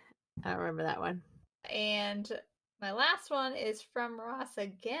funny. I don't remember that one. And my last one is from Ross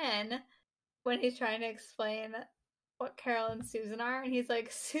again, when he's trying to explain what Carol and Susan are, and he's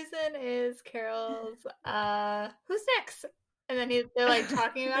like, "Susan is Carol's who's next?" And then they're like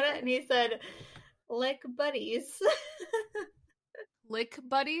talking about it, and he said, "Lick buddies." Lick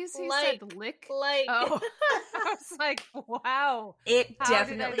buddies? He Like- said lick? Like, Oh. I was like, wow. It How did I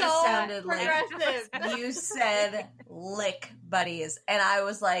definitely miss that? sounded like progressive. you said lick buddies, and I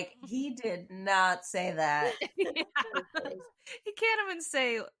was like, he did not say that. Yeah. He can't even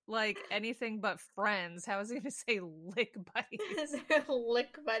say like anything but friends. How is he going to say lick buddies?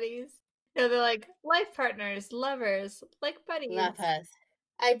 Lick buddies. No, they're like life partners, lovers, like buddies. Love us.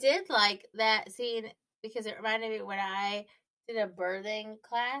 I did like that scene because it reminded me when I did a birthing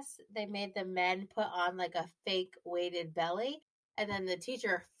class, they made the men put on like a fake weighted belly, and then the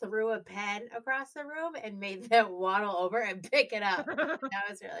teacher threw a pen across the room and made them waddle over and pick it up. That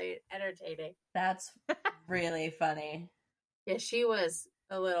was really entertaining. That's really funny. Yeah, she was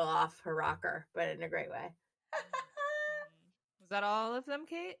a little off her rocker, but in a great way. Was that all of them,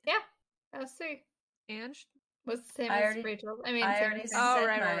 Kate? That was 3. Ange? Was the same I as already- Rachel's. I mean, I same already as said Oh, Sam's.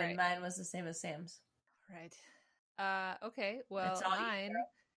 right, mine. right. Mine was the same as Sam's. Right. Okay. Well, It's all you, mine girl.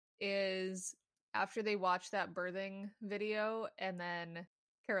 is after they watch that birthing video, and then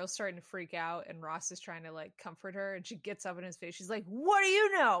Carol's starting to freak out, and Ross is trying to like comfort her, and she gets up in his face. She's like, "What do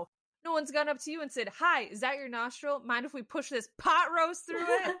you know? No one's gone up to you and said, 'Hi, is that your nostril? Mind if we push this pot roast through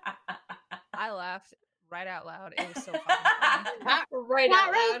it?'" I laughed right out loud. It was so fucking funny. Pot, Right pot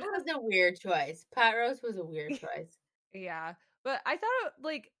out roast loud. was a weird choice. Pot roast was a weird choice. Yeah. But I thought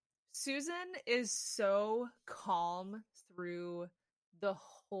like Susan is so calm through the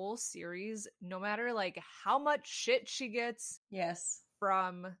whole series, no matter like how much shit she gets Yes.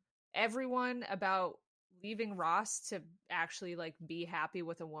 from everyone about leaving Ross to actually like be happy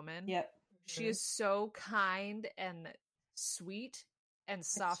with a woman. Yep. She is so kind and sweet and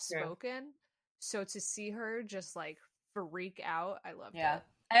soft true. spoken. So to see her just like freak out, I loved Yeah. it.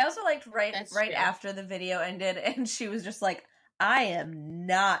 I also liked right That's right true. after the video ended, and she was just like, "I am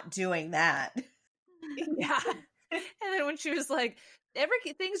not doing that." Yeah. And then when she was like,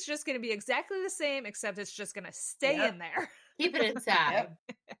 everything's just going to be exactly the same, except it's just going to stay Yep. in there. Keep it inside.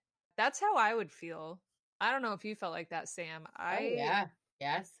 That's how I would feel. I don't know if you felt like that, Sam. Oh, yeah.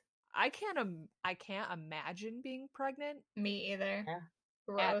 Yes. I can't imagine being pregnant Me either. Yeah.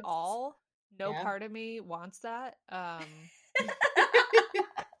 Gross. at all. No Yeah. part of me wants that.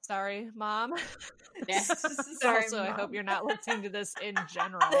 Sorry, Mom. Yeah. Sorry, Also, I hope Mom. you're not listening to this in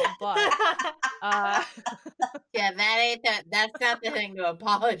general, but uh Yeah, that's not the thing to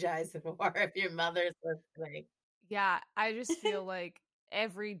apologize for if your mother's listening. yeah, I just feel like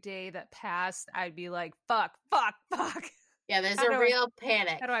every day that passed, I'd be like, fuck, fuck, fuck. Yeah, there's How do a I- real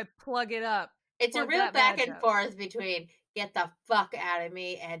panic. How do I plug it up? It's a plug real that back badge and up? forth between get the fuck out of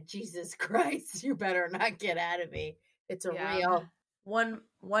me and Jesus Christ, you better not get out of me. It's a Yeah. real.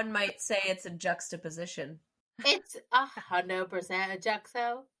 One might say it's a juxtaposition. It's 100% a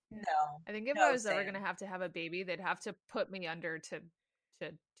juxo. No. I think if No, I was ever Sam. gonna have a baby, they'd have to put me under to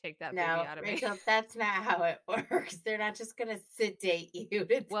take that No, baby out of Rachel, me. that's not how it works. They're not just gonna sedate you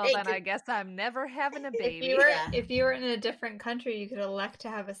to Well, take then a- I guess I'm never having a If baby. you were Yeah. if you were in a different country, you could elect to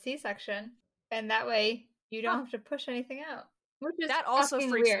have a C-section, and that way you don't Huh. have to push anything out. Which is That also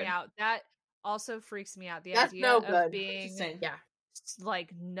fucking freaks weird. me out. That also freaks me out. The That's idea no of good. being Interesting. Yeah.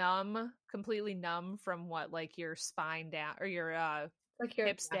 like numb, completely numb from what, like your spine down or your Like your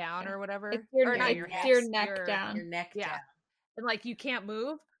hips down or whatever, It's your or not neck- your it's hips, your neck down. Your neck Yeah. down. and like you can't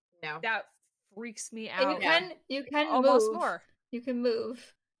move, No. that freaks me And out. you can Almost move. more. You can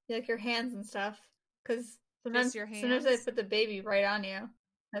move, like your hands and stuff, because sometimes your sometimes they hands? put the baby right on you.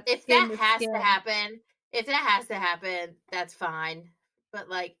 If Skin that to has skin. to happen, that's fine. But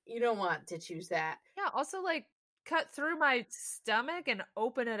like, you don't want to choose that. Yeah, also like cut through my stomach and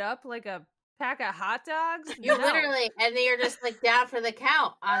open it up like a pack of hot dogs. You No. literally, and then you're just like down for the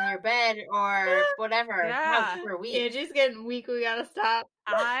count on your bed or whatever. Yeah. For a week. Angie's getting weak. We gotta stop.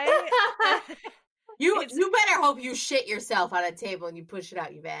 You It's- better hope you shit yourself on a table and you push it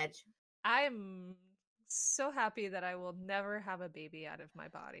out, you veg. I'm so happy that I will never have a baby out of my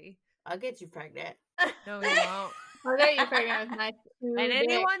body. I'll get you pregnant. No, you won't. I'll get you pregnant with my 2 And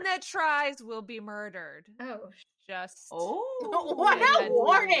dicks. anyone that tries will be murdered. Oh, Just What Yeah. a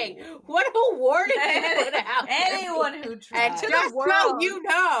warning! What a warning you put out. Anyone who And tries. To the just so world. you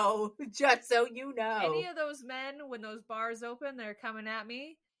know, just so you know. any of those men, when those bars open, they're coming at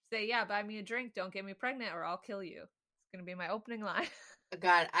me. Say, yeah, buy me a drink. Don't get me pregnant, or I'll kill you. It's gonna be my opening line.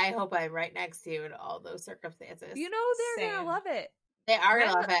 God, I hope I'm right next to you in all those circumstances. You know they're Same. gonna love it. They are Men-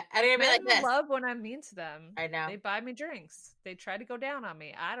 gonna love it. And they're gonna be Men like this. love when I'm mean to them. I know. They buy me drinks. They try to go down on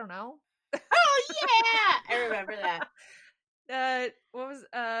me. I don't know. Oh yeah! I remember that. What was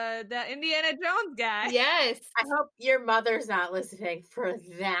that Indiana Jones guy? yes. I hope your mother's not listening for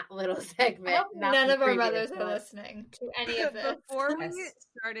that little I segment. hope not none the of our previous mothers are one. listening to any of this. Before we Yes.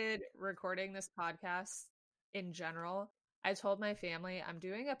 started recording this podcast in general, I told my family I'm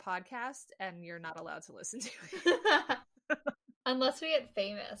doing a podcast and you're not allowed to listen to it. Unless we get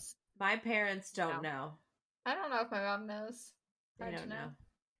famous. My parents don't No. know. I don't know if my mom knows. They Hard to don't know.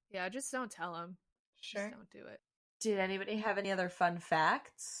 Yeah, just don't tell them. Sure. Just don't do it. Did anybody have any other fun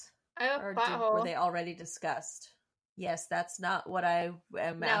facts? I have a Or plot hole. were they already discussed? Yes, that's not what I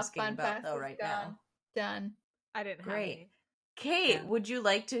am No, asking fun about fact though is right gone. now. Done. I didn't have Great. any. Kate, Yeah. would you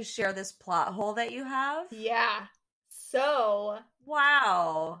like to share this plot hole that you have? Yeah. So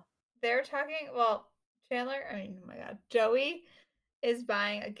Wow. they're talking. Well, Chandler. I mean, oh my God, Joey is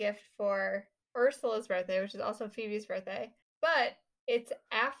buying a gift for Ursula's birthday, which is also Phoebe's birthday. But it's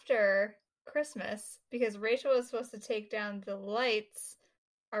after Christmas because Rachel was supposed to take down the lights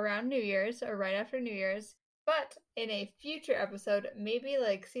around New Year's or right after New Year's. But in a future episode, maybe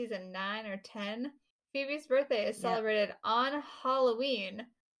like season 9 or 10, Phoebe's birthday is Yeah. celebrated on Halloween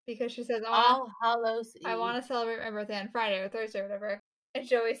because she says, All Hallows Eve. I want to celebrate my birthday on Friday or Thursday or whatever. And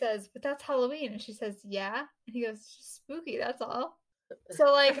Joey says, but that's Halloween. And she says, yeah. And he goes, it's just spooky, that's all.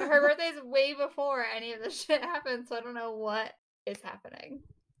 So, like, her birthday's way before any of this shit happens, so I don't know what is happening.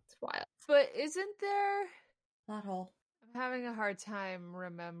 It's wild. But isn't there... Plot hole. I'm having a hard time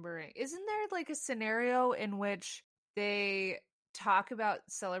remembering. Isn't there like a scenario in which they talk about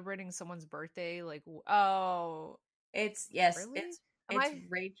celebrating someone's birthday? Like, oh, It's yes, Really? it's Am it's I-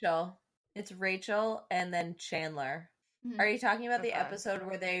 Rachel. It's Rachel and then Chandler. Mhm. Are you talking about the Okay. episode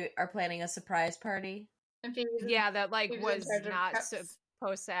where they are planning a surprise party? And Phoebe's yeah, that like Phoebe's in was charge of not preps.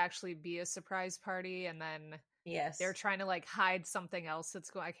 supposed to actually be a surprise party, and then Yes. they're trying to like hide something else that's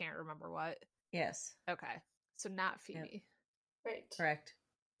going. I can't remember what. Yes, Okay, so not Phoebe. Right. correct.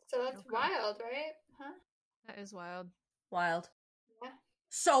 So that's Okay. wild, right? Huh? That is wild. Wild. Yeah.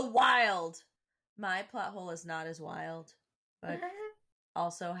 So wild. My plot hole is not as wild, but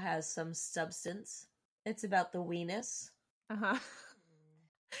also has some substance. It's about the weenus. Uh huh.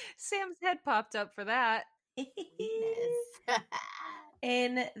 Sam's head popped up for that.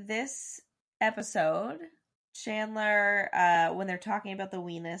 In this episode, Chandler, when they're talking about the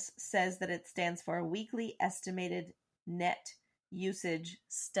weenus, says that it stands for Weekly Estimated Net Usage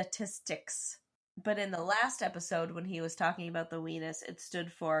Statistics. But in the last episode, when he was talking about the weenus, it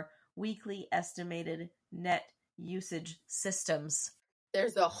stood for Weekly Estimated Net Usage Systems.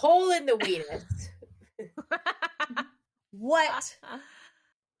 There's a hole in the weenus. What?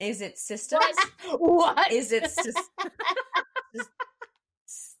 Is it systems? What? Is it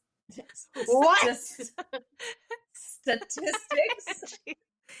What? Statistics?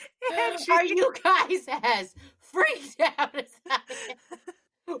 Are you guys as freaked out as I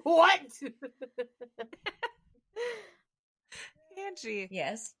am? What? Angie,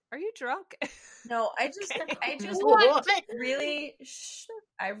 Yes. are you drunk? No, I just What? really,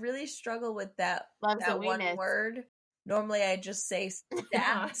 I really struggle with that Loves the that one weenus. word. Normally, I just say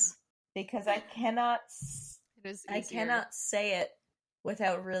stats because I cannot, It is I easier. cannot say it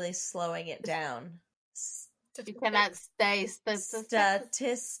without really slowing it down. You cannot stay Statistics.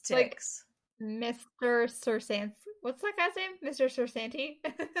 Mr. Sorsanti. What's that guy's name? Mr. Sorsanti?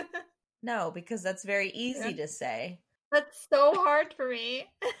 No, because that's very easy Yeah. to say. That's so hard for me.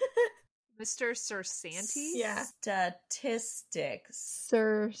 Mr. Sir Santy? Yeah. Statistics.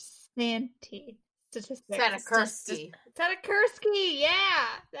 Sir Santy. Statistics. Satakursky. Satakursky, yeah,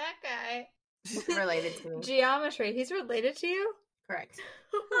 that guy. He's related to me. Geometry. He's related to you? Correct.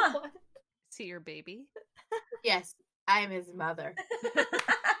 Huh. What? Is he your baby? Yes, I am his mother.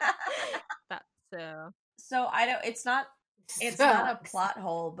 That's so. So I don't. It's not a plot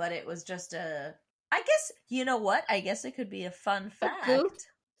hole, but it was just a. I guess you know what? I guess it could be a fun fact. goof? It's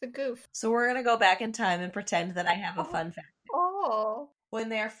a goof. So we're gonna go back in time and pretend that I have a fun fact. Oh. When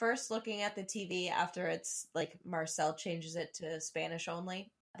they're first looking at the TV after it's like Marcel changes it to Spanish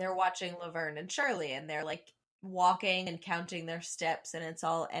only, they're watching Laverne and Shirley, and they're like walking and counting their steps, and it's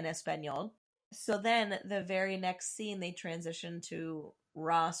all en español. So then the very next scene, they transition to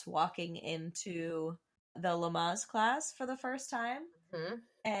Ross walking into the Lamaze class for the first time. Hmm?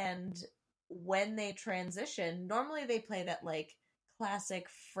 And when they transition, normally they play that like classic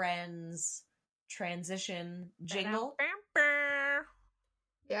Friends transition jingle.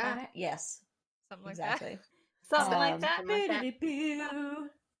 Yeah. Yes, Something like exactly. Something like that. something like that.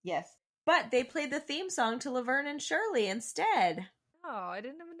 Yes. But they played the theme song to Laverne and Shirley instead. that. Oh, I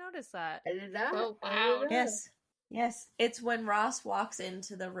didn't even notice that. I didn't know. Oh, Wow. wow. Yes. Yes. It's when Ross walks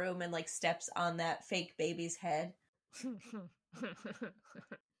into the room and like steps on that fake baby's head.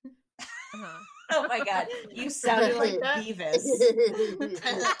 Oh my god. You sounded like Like that? Beavis.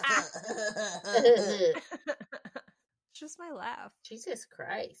 It's just my laugh. Jesus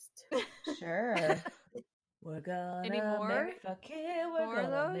Christ. Sure. We're gonna Any more? marry, fuck it, we're More of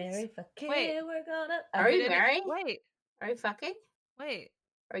gonna those? marry, fuck it, Wait. we're gonna... Are we Did any- married? Wait, Are we fucking? wait.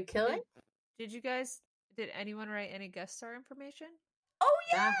 Are we killing? Did anyone write any guest star information? Oh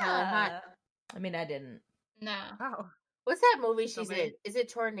Yeah, Helen yeah! Hunt. I mean, I didn't. No. Oh, What's that movie she's Somebody- in? Is it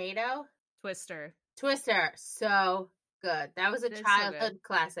Tornado? Twister. Twister. So good. That was a It is so childhood good.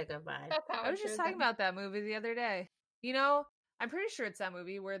 classic of mine. That's how I was just talking about that movie the other day. You know, I'm pretty sure it's that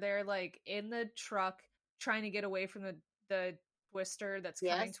movie where they're like in the truck trying to get away from the Twister that's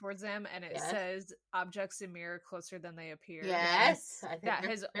coming Yes. towards them, and it Yes. says objects in mirror closer than they appear. Yes. I think That that's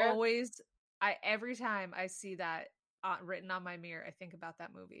has true. always every time I see that written on my mirror, I think about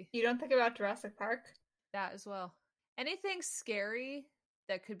that movie. You don't think about Jurassic Park? That as well. Anything scary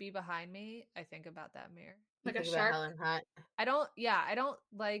that could be behind me, I think about that mirror. You Like a think about shark? Helen Hunt. I don't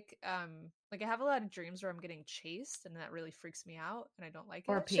like I have a lot of dreams where I'm getting chased and that really freaks me out and I don't like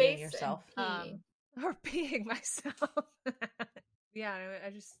Or it. peeing Chase and yourself. pee. Or peeing myself. Yeah,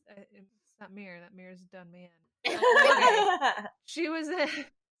 it's that mirror. That mirror's done me in. She was in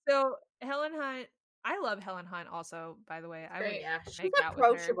so Helen Hunt. I love Helen Hunt also, by the way. I would Great. Yeah, she's make out with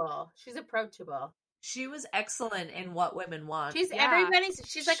her. approachable. She's approachable. She was excellent in What Women Want. She's Yeah. everybody's.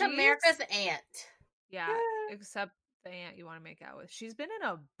 She's like She's- America's aunt. Yeah, Yeah. except the aunt you want to make out with. She's been in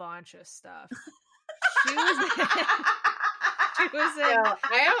a bunch of stuff. She was in, she was in So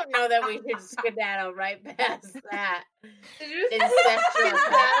I don't know that we should skedaddle right past that. Did you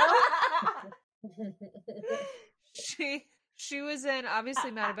she was in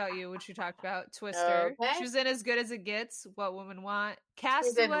obviously Mad About You, which we talked about, Twister. Okay. She was in As Good as It Gets, What Women Want, was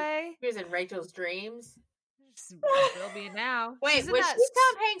in- Castaway. He was in Rachel's Dreams. Will be now. Wait, She's in was that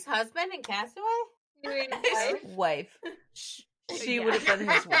she Tom Hanks' husband in Castaway? Wife. s- She yeah. would have been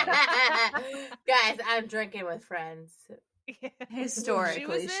his wife. Guys, I'm drinking with friends. Yeah.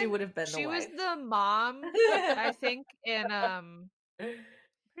 Historically, she in- would have been the She was wife. the mom, I think, in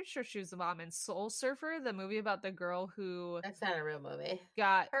pretty sure she was the mom in Soul Surfer, the movie about the girl who That's not a real movie.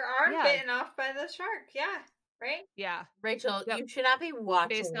 got Her arm Yeah. bitten off by the shark. Yeah, right? yeah, Rachel, Yep. you should not be watching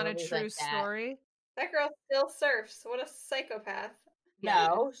based on a movies true like that. story. That girl still surfs. What a psychopath.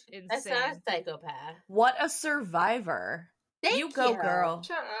 No, Insane. that's not a psychopath. What a survivor. Thank you go, girl.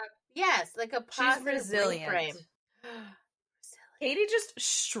 Shut up. Yes, like a She's positive resilient. reframe. Katie just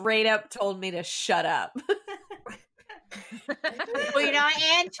straight up told me to shut up. Well, you know,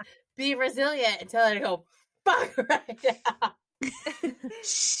 Aunt, be resilient until I go fuck right now.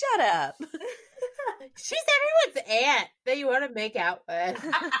 Shut up. She's everyone's aunt that you want to make out with.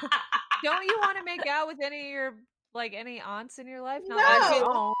 Don't you want to make out with any of your any aunts in your life? No. that you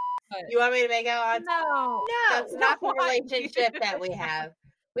own, You want me to make out on? no, That's not the why relationship you- that we have.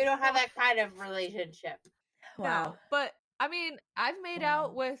 We don't have that kind of relationship. Wow. No. But I mean, I've made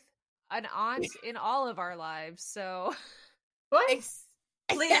out with an aunt in all of our lives, so What?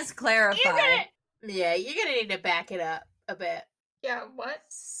 Please clarify. Yeah, you're gonna need to back it up a bit. Yeah, what?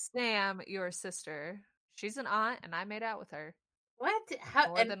 Sam, your sister, she's an aunt, and I made out with her. What? How?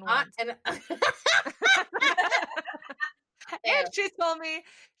 More an than aunt- once. an- And she told me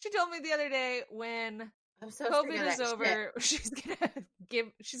the other day when I'm so sick COVID of is that over, shit. she's gonna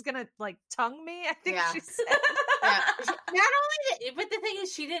like tongue me. I think Yeah. she said. Yeah. Not only, but the thing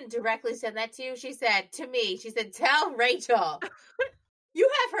is, she didn't directly send that to you. She said to me, she said, "Tell Rachel, you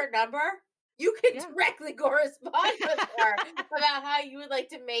have her number. You can Yeah. directly correspond with her about how you would like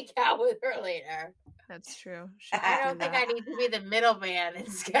to make out with her later." That's true. I don't think I need to be the middleman in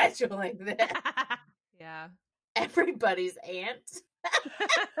scheduling this. Yeah. Everybody's aunt.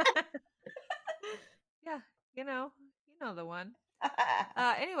 Yeah. You know the one.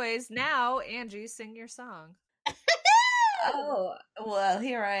 Anyways, now Angie, sing your song. Oh, well,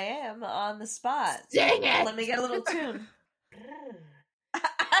 here I am on the spot. Sing it. Let me get a little tune.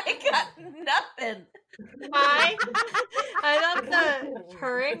 I got nothing. I thought the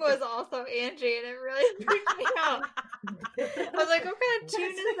purring was also Angie, and it really freaked me out. I was like, what kind of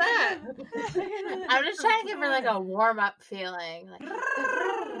tune is that? I'm just trying to give her like a warm up feeling.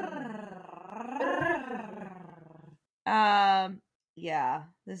 Yeah,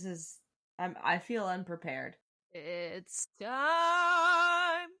 this is. I feel unprepared. It's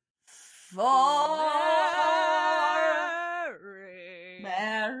time For Mary.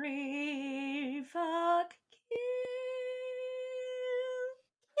 Mary, fuck, kill.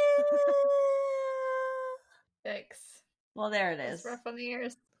 Yikes. Well, there it It's is. rough on the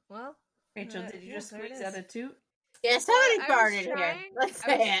ears. Well, Rachel, did you yeah, just there it squeeze out is. a toot? Yeah, somebody I was farted here. trying- Let's I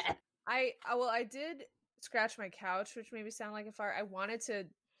say was- it. I did scratch my couch, which maybe sound like a fart. I wanted to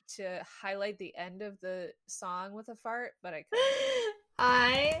highlight the end of the song with a fart, but I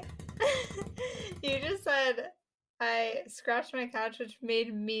couldn't. You just said I scratched my couch, which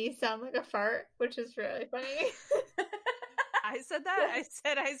made me sound like a fart, which is really funny. I said that. I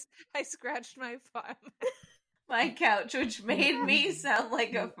said I scratched my fart. My couch, which made me sound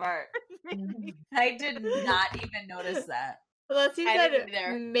like a fart. I did not even notice that. Unless you I said didn't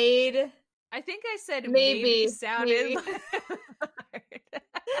either. made. I think I said Maybe, maybe sounded maybe. like a fart.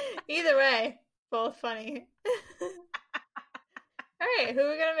 Either way, both funny. Alright, who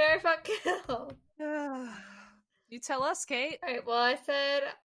are we gonna marry, fuck, kill? You tell us, Kate. Alright, well, I said,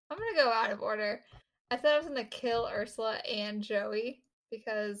 I'm gonna go out of order. I said I was gonna kill Ursula and Joey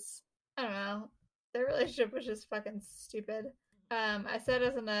because, I don't know, their relationship was just fucking stupid. I said I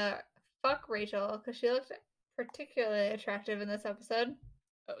was gonna fuck Rachel because she looked particularly attractive in this episode.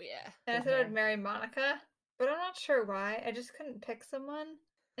 Oh yeah. And I Good said hair. I'd marry Monica, but I'm not sure why. I just couldn't pick someone.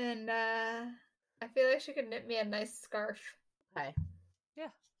 And I feel like she could knit me a nice scarf. Okay. Yeah.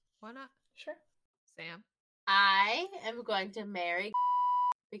 Why not? Sure. Sam. I am going to marry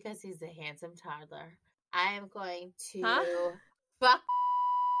because he's a handsome toddler. I am going to Huh? fuck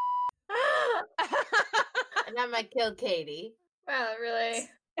and I'm gonna kill Katie. Wow, that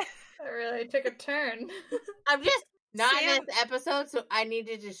really took a turn. I'm just not in Sam- this episode, so I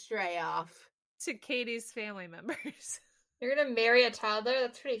needed to stray off. To Katie's family members. You're gonna marry a toddler?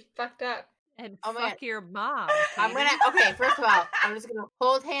 That's pretty fucked up. And Oh my fuck God. your mom. I'm Katie. gonna okay. First of all, I'm just gonna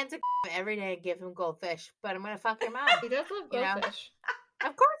hold hands with every day and give him goldfish. But I'm gonna fuck your mom. He does love You know? goldfish.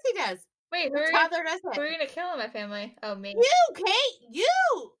 Of course he does. Wait, who The are, toddler does who are it. you gonna kill in my family? Oh, me. You, Kate.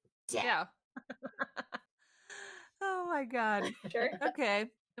 You. Yeah. Oh my god. Sure. Okay.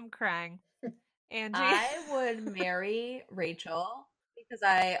 I'm crying. Angie. I would marry Rachel because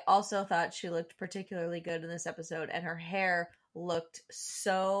I also thought she looked particularly good in this episode, and her hair looked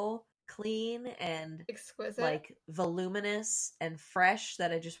so clean and Exquisite. like voluminous and fresh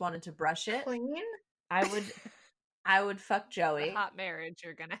that I just wanted to brush it. Clean? I would fuck A Joey. hot marriage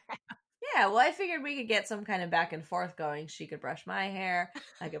you're gonna have. Yeah, well, I figured we could get some kind of back and forth going. She could brush my hair,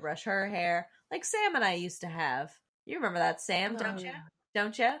 I could brush her hair, like Sam and I used to have. You remember that, Sam, don't Oh, you? yeah.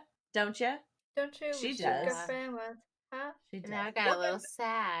 Don't you? Don't you? Don't you She wish your does. girlfriend was? Huh? She And did. now I got a little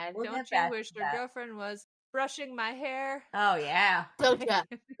sad. We'll Don't get you back wish to your that. girlfriend was brushing my hair? Oh yeah. Don't ya?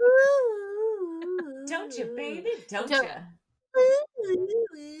 Don't you, baby? Don't Don't- you?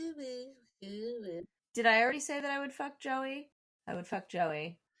 Did I already say that I would fuck Joey? I would fuck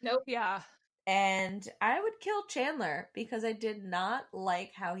Joey. Nope. Yeah. And I would kill Chandler because I did not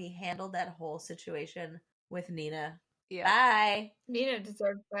like how he handled that whole situation with Nina. Yeah. Bye. Nina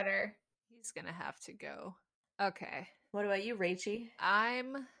deserves better. He's gonna have to go. Okay. What about you, Rachie?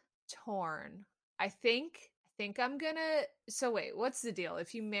 I'm torn. I think I'm gonna. So wait, what's the deal?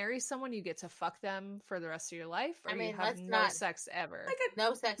 If you marry someone, you get to fuck them for the rest of your life, or I mean, you have let's no not- sex ever.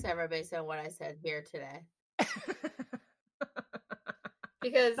 No sex ever based on what I said here today.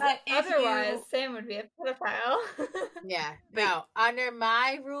 Because But if otherwise, you- Sam would be a pedophile. Yeah. No, under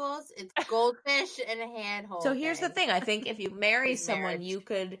my rules, it's goldfish and a handhold. So here's the thing. I think if you marry Is someone,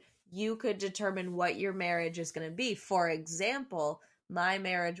 marriage. you could determine what your marriage is going to be. For example, my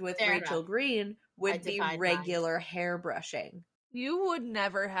marriage with Fair Rachel enough. Green I would be defined mine. regular hair brushing. You would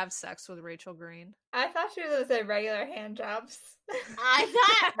never have sex with Rachel Green. I thought she was gonna say regular hand jobs. I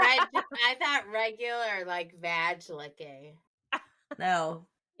thought regular like vag licking. No,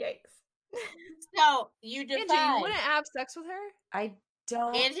 Yikes. So you Angie, you define. wouldn't have sex with her? I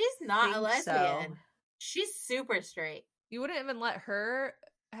don't. Angie's not a think lesbian. so. She's super straight. You wouldn't even let her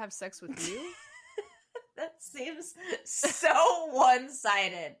have sex with you? That seems so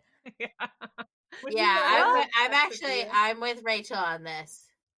one-sided. Yeah. Would you Yeah, let her I'm have sex with actually you? I'm with Rachel on this.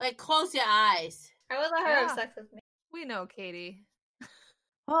 Like, close your eyes. I would let her have Yeah. sex with me. We know, Katie.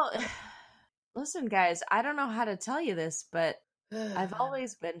 Well, listen, guys, I don't know how to tell you this, but I've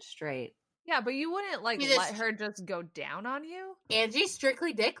always been straight. Yeah, but you wouldn't like She's a let her just go down on you? Angie's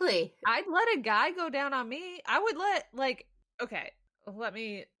strictly dickly. I'd let a guy go down on me. I would let okay, let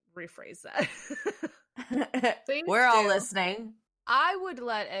me rephrase that. Please We're all do. listening. I would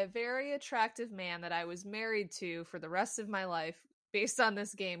let a very attractive man that I was married to for the rest of my life, based on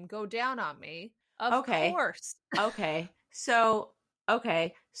this game, go down on me. Of Okay. course. Okay, so It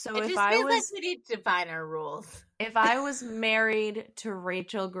if just I feels like was we need to define our rules. if I was married to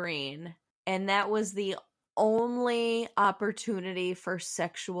Rachel Green and that was the only opportunity for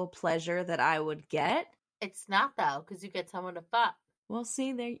sexual pleasure that I would get, It's not though, because you get someone to fuck. well,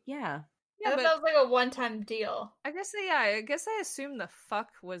 see there, yeah. I Yeah, thought that but was like a one-time deal. I guess I assumed the fuck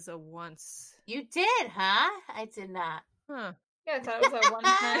was a once. You did, huh? I did not. Huh. Yeah, I thought it was a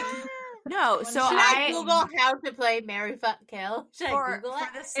one-time. No, When so Should I I Google how to play Marry Fuck Kill? Should I for, Google for it?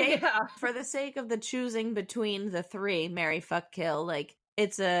 the sake Yeah. for the sake of the choosing between the three, marry, fuck, kill, like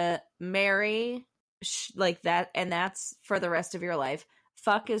it's a marry, like that, and that's for the rest of your life.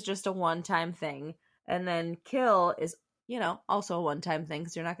 Fuck is just a one-time thing, and then kill is, also a one-time thing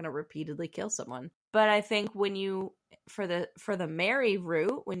because you're not going to repeatedly kill someone. But I think when you for the marry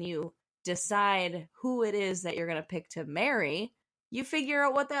route, when you decide who it is that you're going to pick to marry, you figure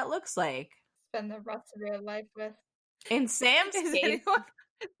out what that looks like. Spend the rest of your life with. In Sam's Is case,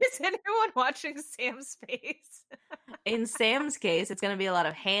 anyone watching Sam's face? in Sam's case, it's going to be a lot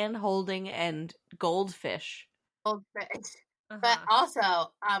of hand holding and goldfish. Goldfish. Uh-huh. But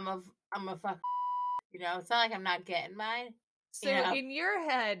also, I'm a fuck. It's not like I'm not getting mine. So Yeah. in your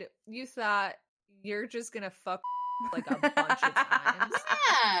head, you thought you're just gonna fuck like a bunch of times.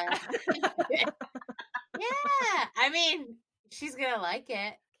 Yeah. Yeah. I mean, she's gonna like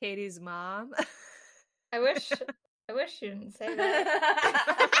it. Katie's mom. I wish you didn't say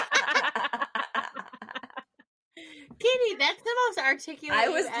that. Katie, that's the most articulate. I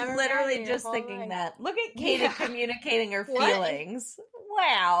was you've ever been literally in your just whole thinking life. that. Look at Katie Yeah. communicating her What? feelings.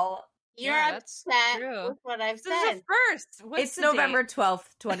 Wow. You're Yeah, that's upset true. with what I've This is said. a first. What's It's the November date? 12th,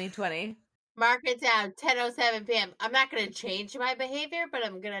 2020. Mark it down, 10:07 p.m. I'm not going to change my behavior, but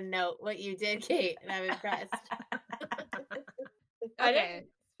I'm going to note what you did, Kate, and I'm impressed. I Okay. didn't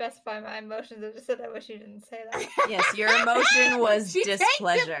specify my emotions. I just said I wish you didn't say that. Yes, your emotion was She takes it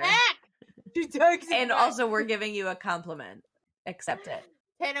displeasure. back. She takes it And back. also, we're giving you a compliment. Accept it.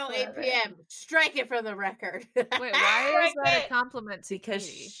 10:08 Whatever. p.m. Strike it from the record. Wait, why is Like that it. a compliment to Because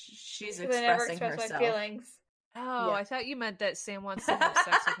Katie? she's Because I never expressing express my herself. feelings. Oh, Yeah. I thought you meant that Sam wants to have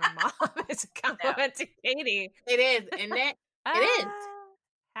sex with her mom. It's a compliment to Katie. It is, isn't it? It is.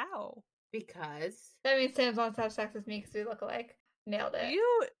 How? Because That means Sam wants to have sex with me because we look alike. Nailed it.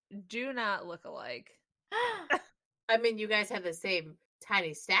 You do not look alike. I mean, you guys have the same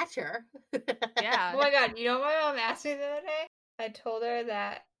tiny stature. Yeah. Oh my god, you know what my mom asked me the other day? I told her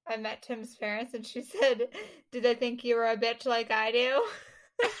that I met Tim's parents and she said, "Did they think you were a bitch like I do?"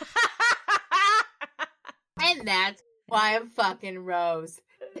 And that's why I'm fucking Rose.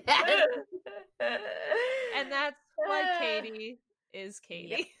 And that's why Katie is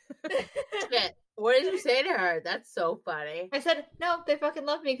Katie. Shit. What did you say to her? That's so funny. I said, "No, they fucking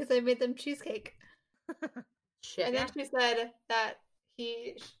love me because I made them cheesecake." Shit. And then she said that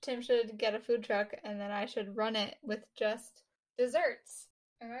Tim should get a food truck and then I should run it with just desserts.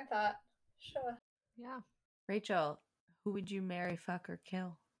 And I thought, sure. Yeah. Rachel, who would you marry, fuck, or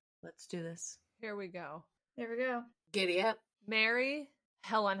kill? Let's do this. Here we go. There we go. Giddy up. Marry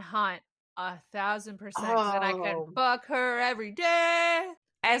Helen Hunt 1,000%. And I Oh. could fuck her every day.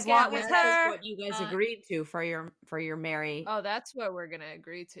 As Yeah, long with as that's her. what you guys Uh, agreed to for your marry Oh, that's what we're gonna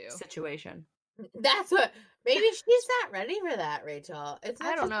agree to. situation. That's what. Maybe she's not ready for that, Rachel. It's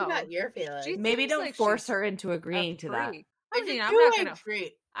not I don't just about know. your feelings. She Maybe seems don't like force she's her into a agreeing to that. freak. I mean, It's a I'm not two-way gonna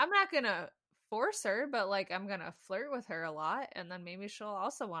street. I'm not gonna force her, but like I'm gonna flirt with her a lot, and then maybe she'll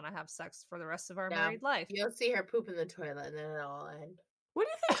also want to have sex for the rest of our Yeah. married life. You'll see her poop in the toilet, and then it'll all end. What do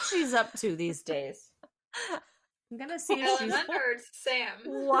you think she's up to these days? I'm gonna see if Helen she's. Hunt or Sam?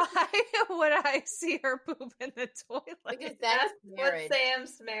 Why would I see her poop in the toilet? Because That's that's what marriage.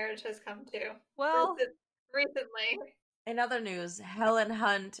 Sam's marriage has come to. Well, Recently. In other news, Helen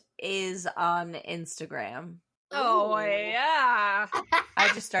Hunt is on Instagram. oh Ooh. yeah, I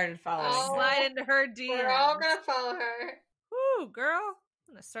just started following. Oh. slide into her DMs. We're all gonna follow her. Woo, girl,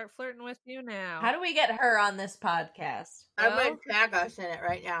 I'm gonna start flirting with you now. How do we get her on this podcast? I'm Well- going to tag us in it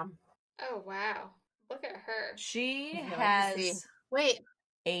right now. Oh wow. Look at her. She Yeah, let me see. has Wait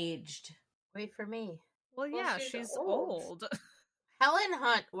aged. for me. Well, Well, yeah, she's she's old. old. Helen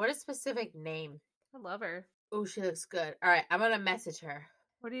Hunt. What a specific name. I love her. Oh, she looks good. All right, I'm gonna message her.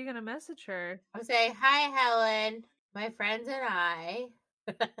 What are you gonna message her? I'll say, "Hi, Helen. My friends and I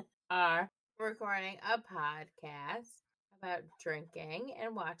are recording a podcast about drinking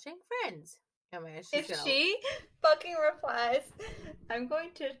and watching Friends." Oh my gosh, she's If gonna- she fucking replies, I'm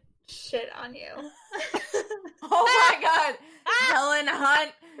going to shit on you. Oh my god! Helen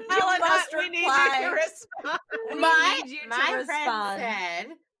Hunt! You Helen must Hunt, we need reply. you to respond. We my need you to my friend respond. said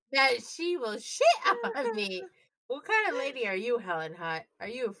that she will shit on me. What kind of lady are you, Helen Hunt? Are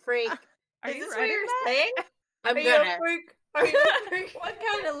you a freak? Are Is you this what writing you're that? saying? I'm Are you a gonna. freak? Are you a freak? What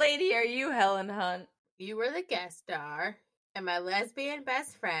kind of lady are you, Helen Hunt? You were the guest star, and my lesbian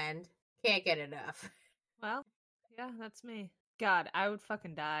best friend can't get enough. Well, yeah, that's me. God, I would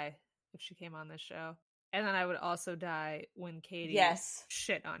fucking die if she came on this show. And then I would also die when Katie Yes.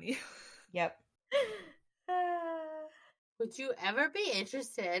 shit on you. Yep. Would you ever be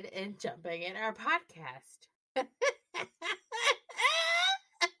interested in jumping in our podcast?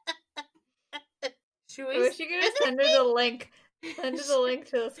 Should I we? wish you could just send her the link. Send her the link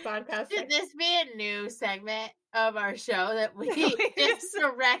to this podcast. Should this be a new segment of our show that we We just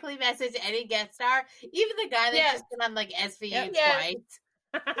directly message any guest star, even the guy that's Yes. just been on like SVU Yes.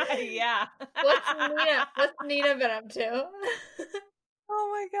 twice? Yeah. What's Nina been up to? Oh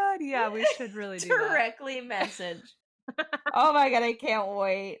my god, yeah, we should really do that. Directly message. Oh my god, I can't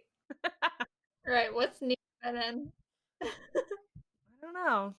wait. Right, what's Nina been in? I don't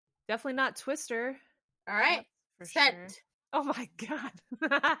know. Definitely not Twister. All right, For sent. sure. Oh my god.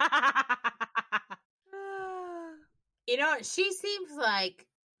 You know, she seems like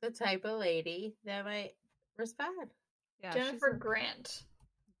the type of lady that might respond. Yeah, Jennifer she's a Grant.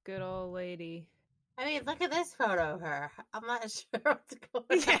 good old lady. I mean, look at this photo of her. I'm not sure what's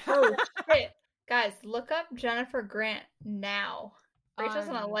going Yeah. on. Oh shit. Guys, look up Jennifer Grant now. Rachel's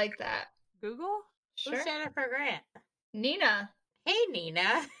gonna On like that. Google? Sure. Who's Jennifer Grant? Nina. Hey,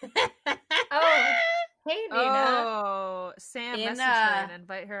 Nina. Oh, hey Nina. Oh, Sam In, message her and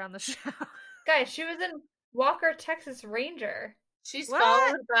invite her on the show. Guys, she was in Walker, Texas Ranger. she's What?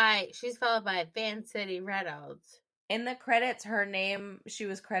 followed by Van City Reynolds. In the credits, her name, she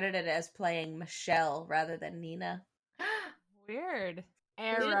was credited as playing Michelle rather than Nina. Weird.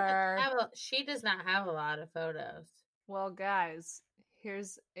 She does not have a lot of photos. Well, guys,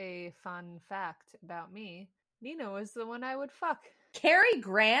 here's a fun fact about me. Nina was the one I would fuck. Cary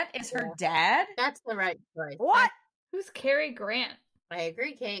Grant is her dad? That's the right choice. What? Who's Cary Grant? I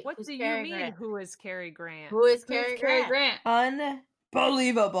agree, Kate. What Who's do you Cary mean? Grant? Who is Cary Grant? Who is Who's Cary Cary Grant? Grant?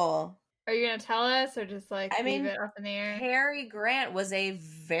 Unbelievable. Are you gonna tell us or just like I mean, leave it up in the air? Cary Grant was a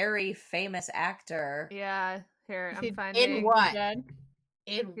very famous actor. Yeah, here Is I'm he finding. in what? Dead?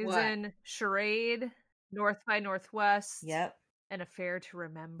 In He was what? in Charade, North by Northwest, Yep. An Affair to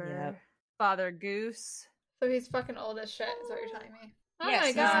Remember, Yep. Father Goose. So he's fucking old as shit, is what you're telling me. Oh Yes, my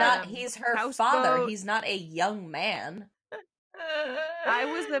he's god. not. He's her Houseboat. father. He's not a young man. I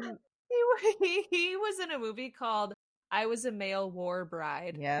was a he was in a movie called I Was a Male War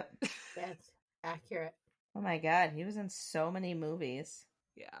Bride. Yep. That's accurate. Oh my god, he was in so many movies.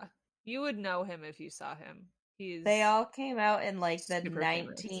 Yeah. You would know him if you saw him. He's They all came out in like the Super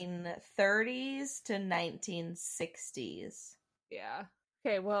famous. 1930s to 1960s. Yeah.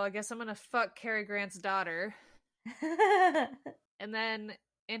 Okay, well, I guess I'm gonna fuck Cary Grant's daughter. And then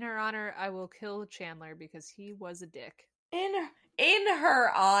in her honor, I will kill Chandler because he was a dick. in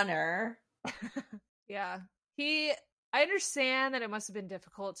her honor. Yeah. I understand that it must have been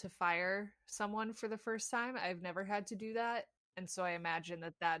difficult to fire someone for the first time. I've never had to do that. And so I imagine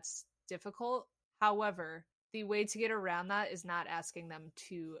that that's difficult. However, the way to get around that is not asking them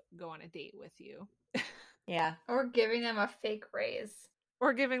to go on a date with you Yeah. Or giving them a fake raise.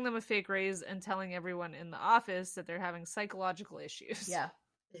 or giving them a fake raise and telling everyone in the office that they're having psychological issues. Yeah.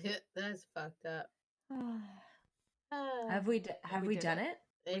 That's fucked up. Have we We done did it?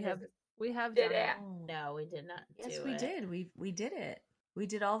 We have Did done it. it. No, we did not. Yes, do we it. did. We did it. We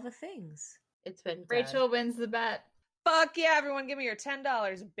did all the things. It's been done. Rachel wins the bet. Fuck yeah, everyone give me your $10,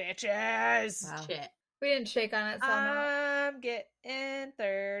 bitches. Wow. Shit. We didn't shake on it somehow. I'm getting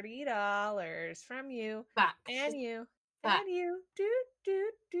 $30 from you Fuck. and you Fuck. and you.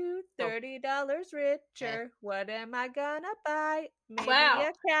 Do $30 richer. What am I gonna buy? Maybe Wow.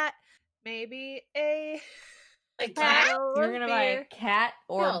 a cat. Maybe a A cat? bottle You're of gonna buy a beer. cat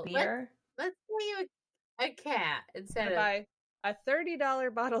or No, beer? Let's say you a cat I'm instead gonna of buy a $30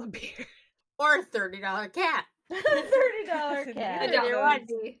 bottle of beer. or a $30 cat. $30 cat. I doubt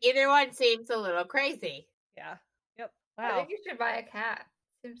Either one seems a little crazy. Yeah. Yep. I Wow. think you should buy a cat.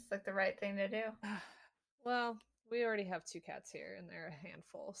 Seems like the right thing to do. Well, we already have 2 cats here, and they're a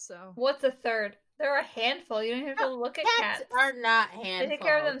handful. So What's a third? They're a handful. You don't even have to look at Cats cats. are not They handfuls. take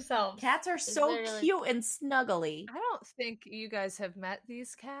care of themselves. Cats are so literally- cute and snuggly. I don't think you guys have met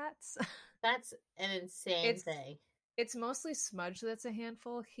these cats. That's an insane It's- thing. It's mostly Smudge that's a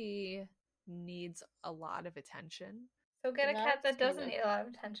handful. He needs a lot of attention. So get a cat That's that doesn't good. need a lot of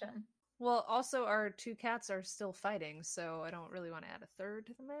attention. Well, also our 2 cats are still fighting, so I don't really want to add a third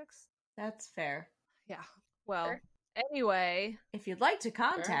to the mix. That's fair. Yeah. Well, Sure. anyway, If you'd like to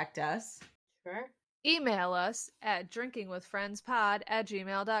contact us, Sure. email us at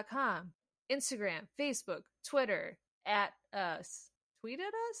drinkingwithfriendspod@gmail.com. Instagram, Facebook, Twitter, at us. Tweet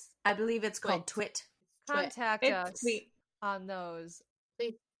at us? I believe it's called Twit. Contact It's us sweet. on those.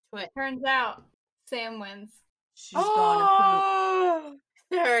 Twit. Turns out Sam wins. She's going to poop.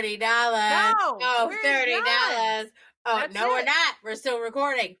 $30. No, Oh, we're $30. Oh, That's no, we're it. not. We're still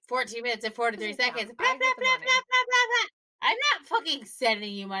recording. 14 minutes and 43 Doesn't count. seconds. I Blah, get blah, the blah, money. blah, blah, blah, blah. I'm not fucking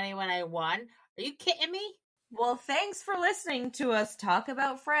sending you money when I won. Are you kidding me? Well, thanks for listening to us talk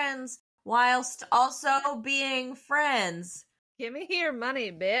about friends whilst also being friends. Give me your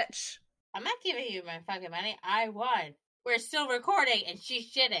money, bitch. I'm not giving you my fucking money. I won. We're still recording and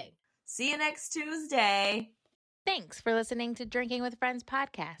she's shitting. See you next Tuesday. Thanks for listening to Drinking with Friends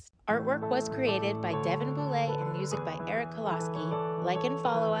podcast. Artwork was created by Devin Boulay and music by Eric Koloski. Like and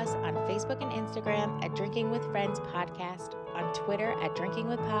follow us on Facebook and Instagram at Drinking with Friends Podcast, on Twitter at Drinking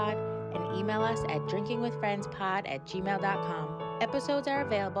with Pod, and email us at drinkingwithfriendspod@gmail.com. Episodes are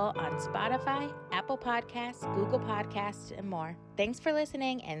available on Spotify, Apple Podcasts, Google Podcasts, and more. Thanks for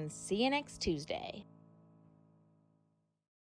listening and see you next Tuesday.